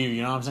lifelike to you.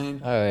 You know what I'm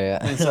saying? Oh, yeah.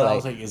 And so I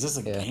was like, is this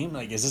a game?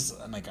 Like, is this,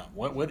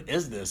 what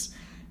is this?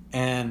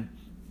 And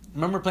I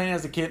remember playing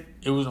as a kid.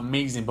 It was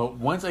amazing. But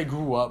once I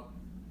grew up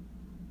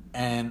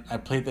and I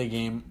played that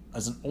game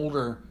as an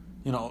older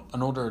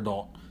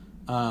adult,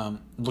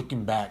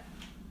 looking back,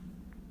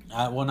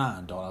 well, not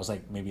an adult. I was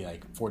maybe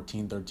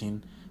 14,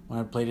 13 when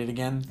I played it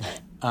again.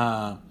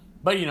 But,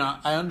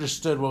 I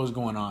understood what was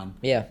going on.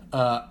 Yeah.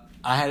 I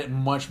had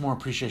much more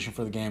appreciation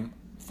for the game,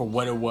 for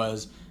what it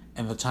was,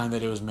 and the time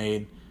that it was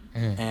made.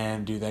 Mm.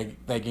 And, dude,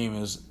 that game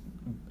is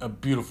a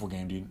beautiful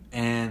game, dude.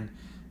 And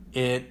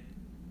it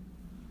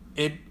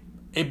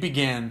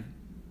began,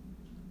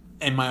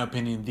 in my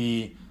opinion,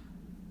 if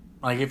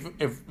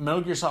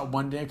Metal Gear Solid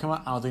 1 didn't come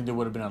out, I don't think there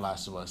would have been a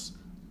Last of Us.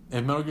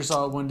 If Metal Gear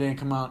Solid 1 didn't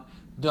come out,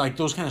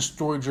 those kind of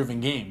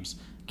story-driven games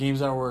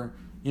that were,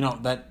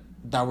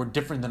 that were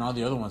different than all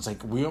the other ones.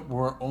 We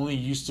were only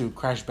used to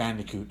Crash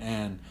Bandicoot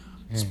and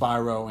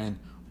Spyro and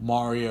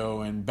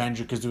Mario and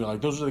Banjo-Kazooie.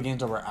 Those were the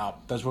games that were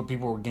out. That's what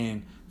people were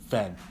getting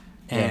fed.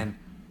 And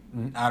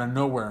out of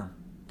nowhere,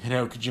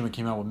 Hideo Kojima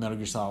came out with Metal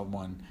Gear Solid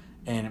 1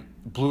 and it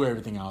blew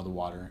everything out of the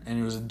water. And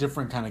it was a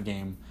different kind of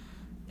game.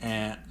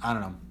 And I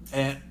don't know.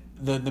 And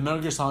the Metal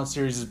Gear Solid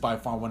series is by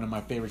far one of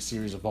my favorite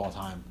series of all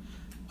time.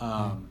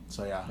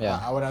 So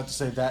I would have to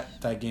say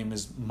that game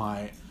is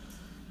my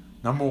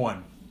number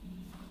one.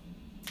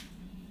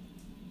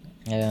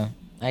 Yeah,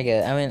 I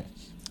get it. I mean,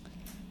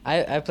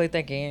 I played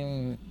that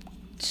game.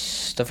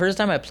 The first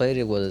time I played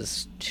it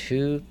was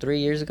 2-3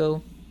 years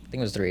ago. I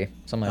think it was 3,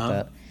 something like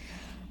that.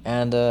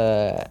 And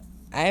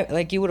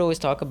I you would always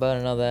talk about it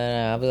and all that.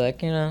 And I'll be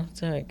like, I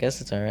guess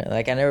it's alright.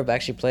 I never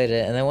actually played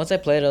it. And then once I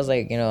played it, I was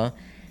like,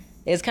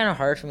 it's kind of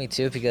hard for me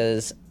too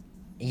because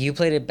you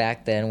played it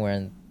back then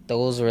when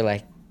those were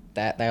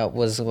that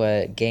was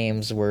what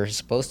games were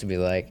supposed to be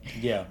like.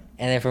 Yeah.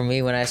 And then for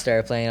me, when I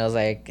started playing, I was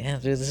like, yeah,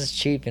 dude, this is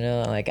cheap,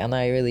 I'm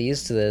not really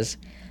used to this.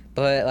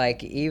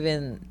 But,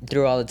 even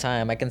through all the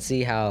time, I can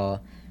see how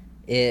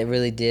it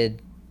really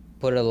did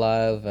put a lot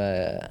of...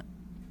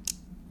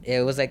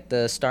 it was,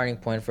 the starting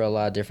point for a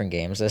lot of different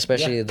games,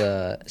 especially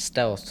the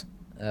stealth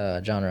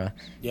genre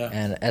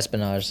and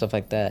espionage, stuff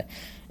like that.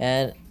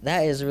 And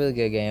that is a really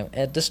good game.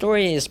 And the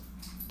story is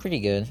pretty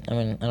good. I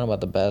mean, I don't know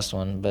about the best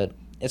one, but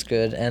it's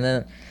good. And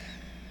then...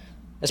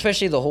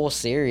 especially the whole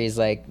series,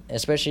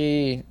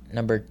 especially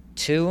number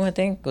 2, I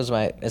think,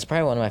 it's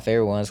probably one of my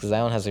favorite ones because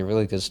that one has a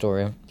really good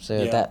story.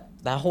 So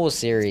that whole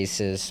series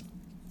is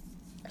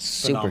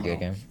super good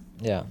game.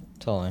 Yeah,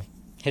 totally.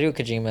 Hideo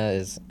Kojima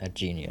is a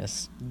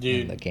genius.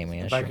 Dude, in the gaming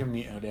if industry. I could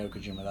meet Hideo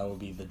Kojima, that would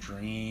be the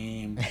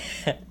dream.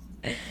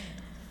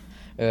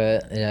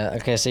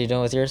 Okay, so you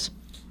done with yours?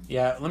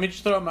 Yeah, let me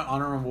just throw out my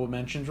honorable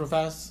mentions real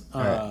fast.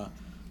 Right.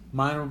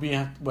 Mine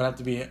would have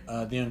to be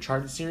the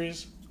Uncharted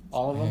series,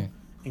 all of them.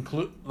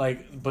 Include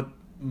but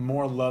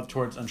more love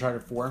towards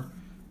Uncharted 4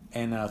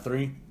 and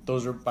 3.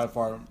 Those are by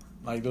far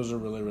those are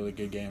really, really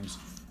good games.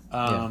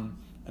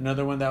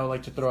 Another one that I would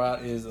like to throw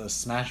out is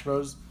Smash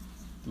Bros.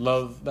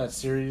 Love that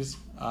series.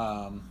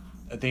 I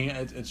think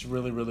it's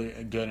really, really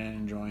good and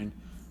enjoying.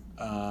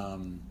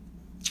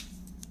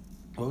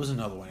 What was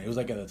another one? It was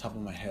at the top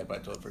of my head, but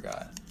I totally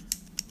forgot.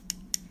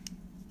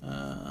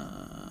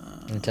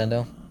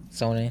 Nintendo,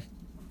 Sony,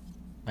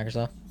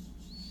 Microsoft.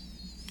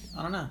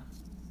 I don't know.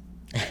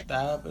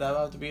 That'll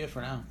have to be it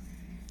for now.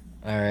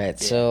 Alright,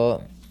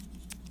 so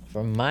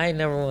for my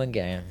number one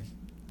game,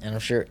 and I'm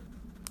sure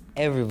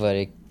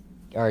everybody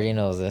already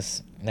knows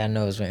this, that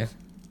knows me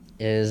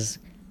is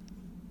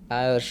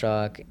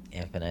BioShock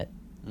Infinite.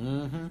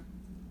 Mm-hmm.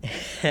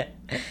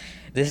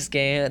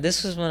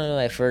 This was one of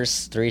my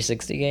first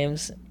 360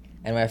 games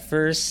and my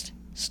first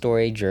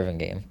story-driven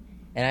game.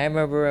 And I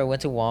remember I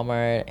went to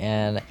Walmart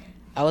and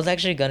I was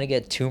actually gonna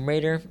get Tomb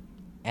Raider,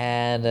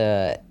 and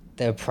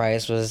the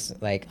price was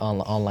like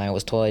online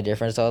was totally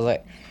different. So I was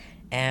like,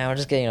 I'm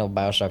just getting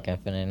BioShock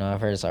Infinite. I've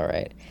heard it's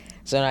alright.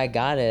 So then I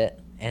got it,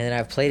 and then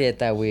I played it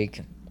that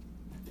week,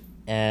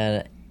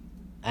 and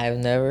I've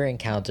never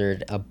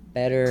encountered a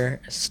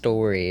better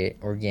story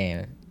or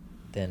game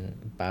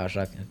than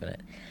BioShock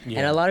Infinite. Yeah.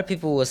 And a lot of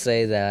people will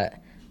say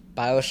that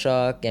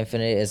BioShock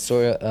Infinite is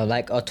sort of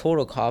like a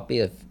total copy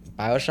of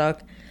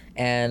BioShock,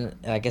 and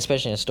like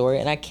especially in story.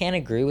 And I can't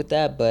agree with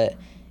that, but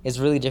it's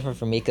really different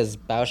for me because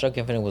BioShock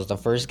Infinite was the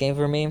first game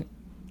for me.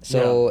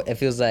 So it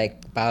feels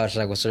like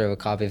BioShock was sort of a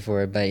copy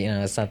for it, but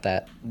it's not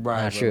that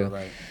not true.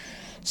 Right.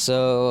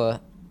 So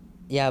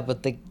yeah,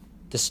 but the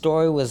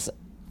story was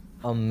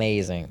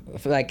amazing.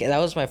 Like that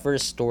was my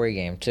first story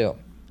game too,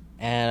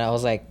 and I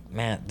was like,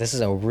 man, this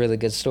is a really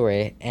good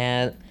story.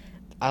 And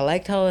I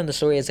liked how in the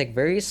story it's like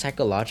very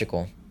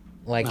psychological,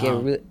 like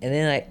and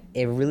then like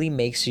it really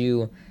makes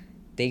you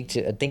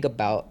think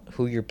about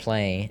who you're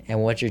playing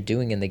and what you're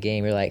doing in the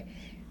game. You're like,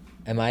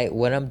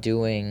 what I'm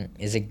doing,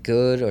 is it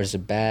good or is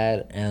it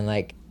bad? And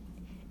like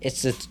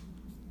it's a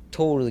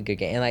totally good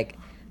game. And like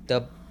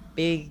the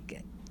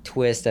big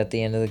twist at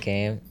the end of the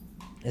game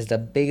is the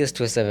biggest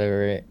twist I've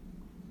ever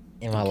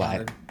in my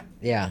life.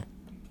 Yeah.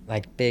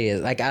 Like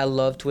biggest. Like I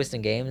love twists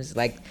in games.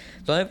 Like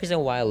the only reason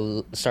why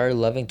I started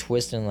loving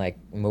twists in like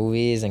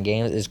movies and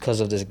games is because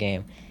of this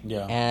game.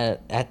 Yeah. And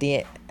at the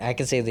end, I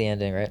can say the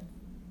ending, right?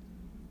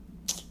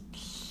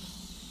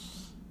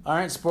 All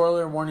right,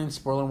 spoiler warning.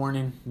 Giving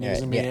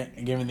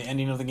the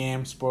ending of the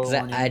game. Spoiler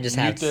warning. I just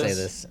have to say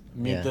this.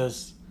 Mute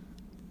this.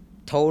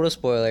 Total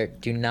spoiler.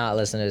 Do not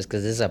listen to this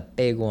because this is a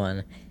big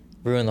one.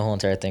 Ruin the whole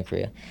entire thing for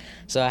you.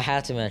 So I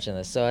have to mention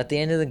this. So at the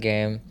end of the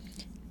game,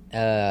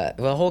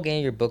 the whole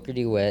game you're Booker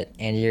DeWitt,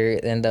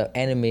 and the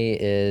enemy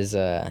is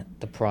the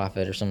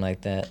Prophet or something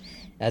like that.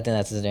 I think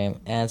that's his name.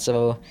 And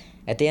so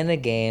at the end of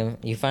the game,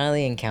 you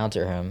finally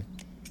encounter him,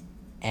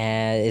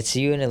 and it's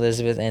you and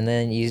Elizabeth, and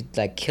then you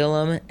like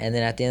kill him, and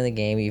then at the end of the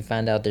game, you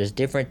find out there's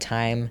different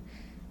time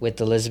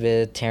with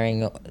Elizabeth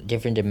tearing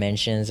different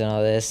dimensions and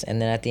all this,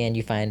 and then at the end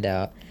you find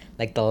out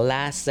like the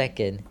last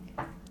second,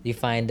 you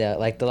find out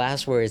like the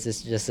last words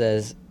it just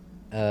says,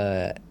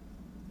 "It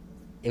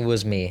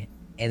was me."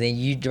 And then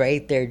you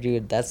right there,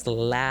 dude, that's the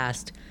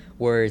last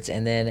words.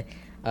 And then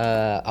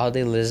all the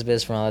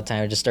Elizabeths from all the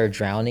time just start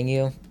drowning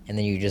you, and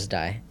then you just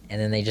die.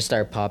 And then they just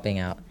start popping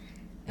out.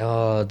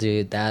 Oh,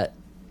 dude, that...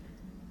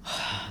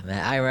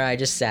 Man, I remember I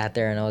just sat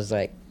there and I was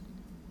like,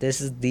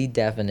 this is the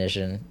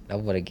definition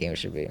of what a game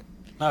should be.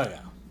 Oh,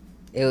 yeah.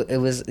 It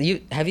was...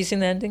 Have you seen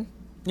the ending?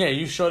 Yeah,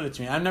 you showed it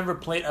to me. I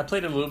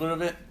played a little bit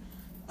of it,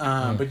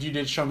 but you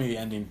did show me the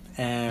ending.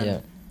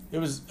 And it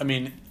was, I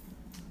mean...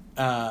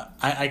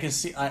 I can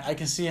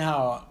see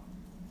how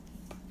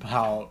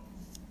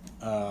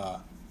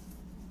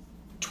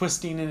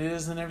twisting it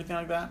is and everything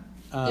like that.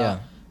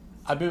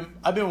 I've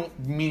been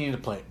meaning to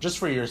play it just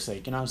for your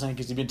sake. You know what I'm saying?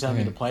 Because you've been telling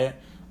me to play it.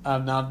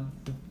 Now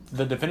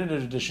the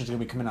definitive edition is gonna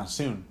be coming out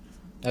soon.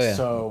 Oh yeah.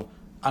 So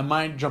I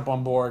might jump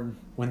on board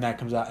when that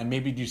comes out and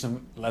maybe do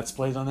some let's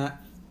plays on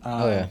that.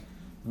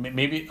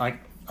 Maybe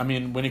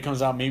when it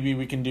comes out, maybe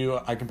we can do.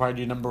 I can probably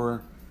do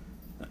number.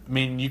 I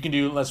mean, you can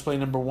do Let's Play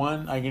number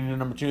 1, I can do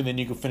number 2, and then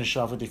you can finish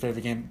off with your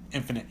favorite game,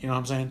 Infinite. You know what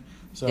I'm saying?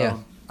 So,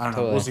 I don't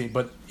know. We'll see.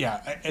 But,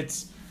 yeah,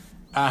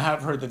 I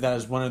have heard that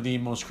is one of the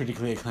most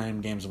critically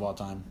acclaimed games of all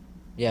time.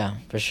 Yeah,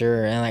 for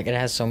sure. And, like, it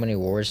has so many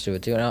awards to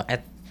it, too. And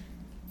I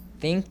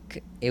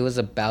think it was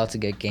about to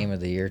get Game of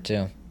the Year,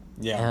 too.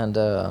 Yeah. And,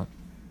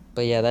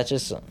 but, yeah, that's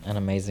just an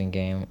amazing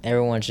game.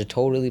 Everyone should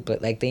totally play.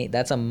 Like,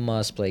 that's a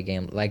must-play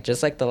game. Like,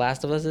 just like The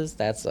Last of Us is,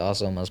 that's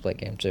also a must-play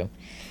game, too.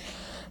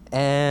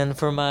 And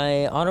for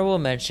my honorable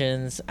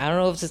mentions, I don't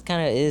know if this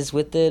kind of is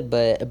with it,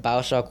 but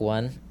BioShock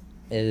 1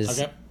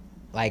 is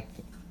like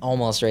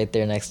almost right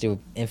there next to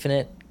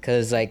Infinite,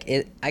 cuz like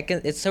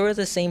it's sort of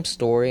the same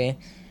story,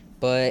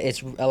 but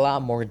it's a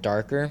lot more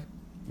darker.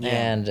 Yeah.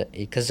 And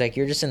cuz like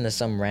you're just in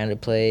some random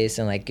place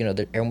and like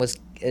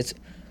it's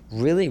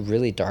really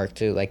really dark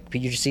too. Like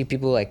you just see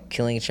people like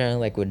killing each other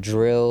like with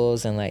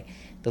drills and like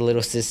the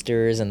little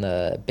sisters and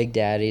the big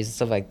daddies and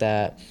stuff like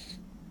that.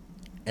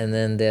 And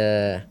then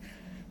the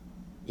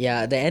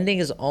ending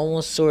is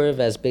almost sort of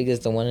as big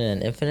as the one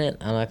in Infinite.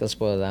 I'm not gonna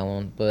spoil that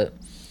one, but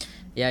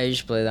yeah, you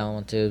should play that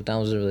one too. That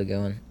was a really good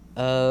one.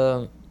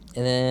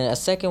 And then a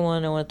second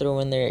one I want to throw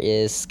in there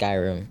is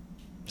Skyrim.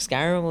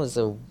 Skyrim was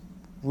a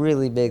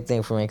really big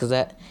thing for me because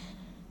that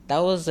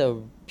was a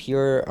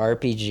pure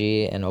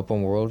RPG and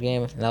open world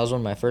game. And that was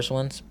one of my first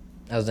ones.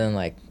 I was in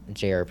like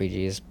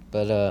JRPGs,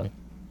 but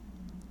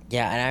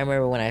yeah. And I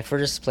remember when I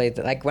first played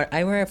when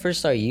I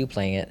first saw you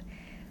playing it.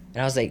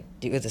 And I was like,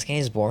 dude, this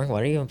game is boring.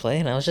 Why are you even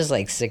playing? I was just,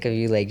 like, sick of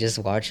you, like, just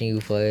watching you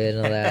play it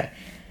and all that.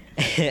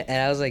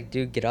 And I was like,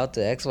 dude, get out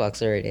the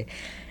Xbox already.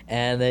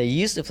 And you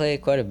used to play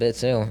it quite a bit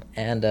too.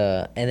 And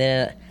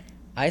then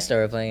I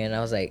started playing it, and I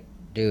was like,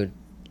 dude,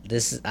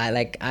 this is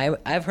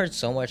I've heard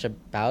so much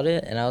about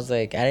it, and I was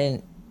like, I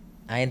didn't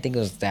think it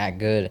was that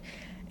good.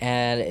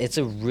 And it's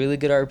a really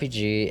good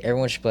RPG.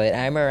 Everyone should play it.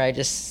 I remember I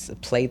just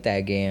played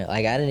that game.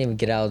 Like, I didn't even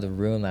get out of the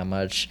room that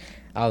much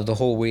out of the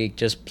whole week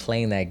just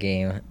playing that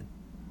game.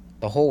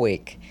 The whole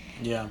week.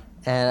 Yeah.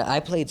 And I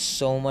played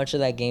so much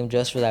of that game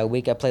just for that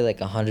week. I played like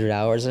 100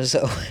 hours or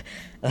so.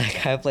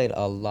 Like, I played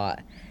a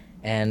lot.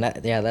 And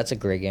that's a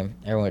great game.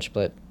 Everyone should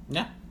play it.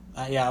 Yeah.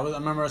 I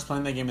remember I was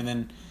playing that game, and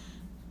then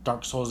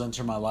Dark Souls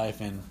entered my life,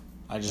 and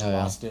I just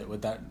lost it with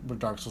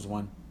Dark Souls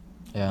 1.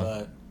 Yeah.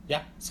 But,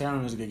 yeah,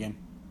 Skyrim was a good game.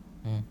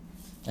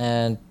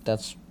 And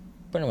that's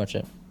pretty much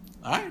it.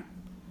 Alright.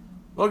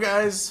 Well,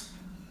 guys,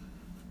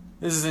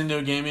 this is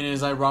Indio Gaming. It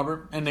is I,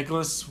 Robert, and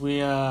Nicholas.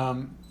 We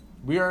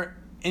are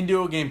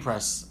Indio Game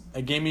Press,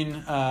 a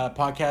gaming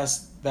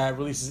podcast that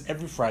releases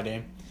every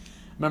Friday.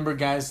 Remember,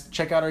 guys,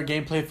 check out our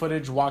gameplay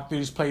footage,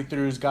 walkthroughs,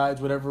 playthroughs, guides,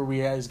 whatever we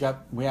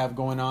have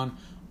going on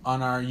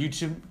our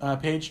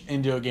YouTube page,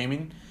 Indio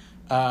Gaming.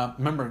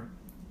 Remember,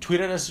 tweet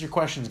at us your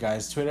questions,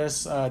 guys. Tweet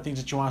us things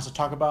that you want us to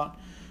talk about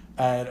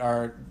at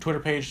our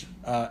Twitter page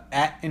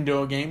at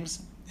Indio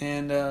Games,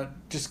 and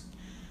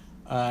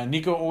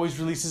Nico always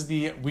releases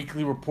the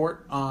weekly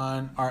report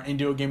on our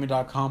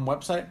indiogaming.com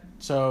website,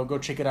 so go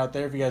check it out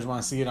there if you guys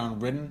want to see it on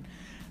written.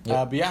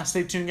 Yep. But yeah,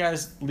 stay tuned,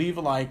 guys. Leave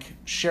a like,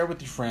 share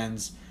with your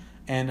friends,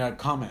 and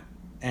comment.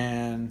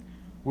 And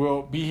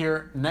we'll be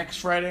here next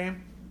Friday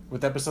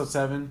with episode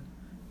 7.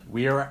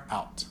 We are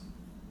out.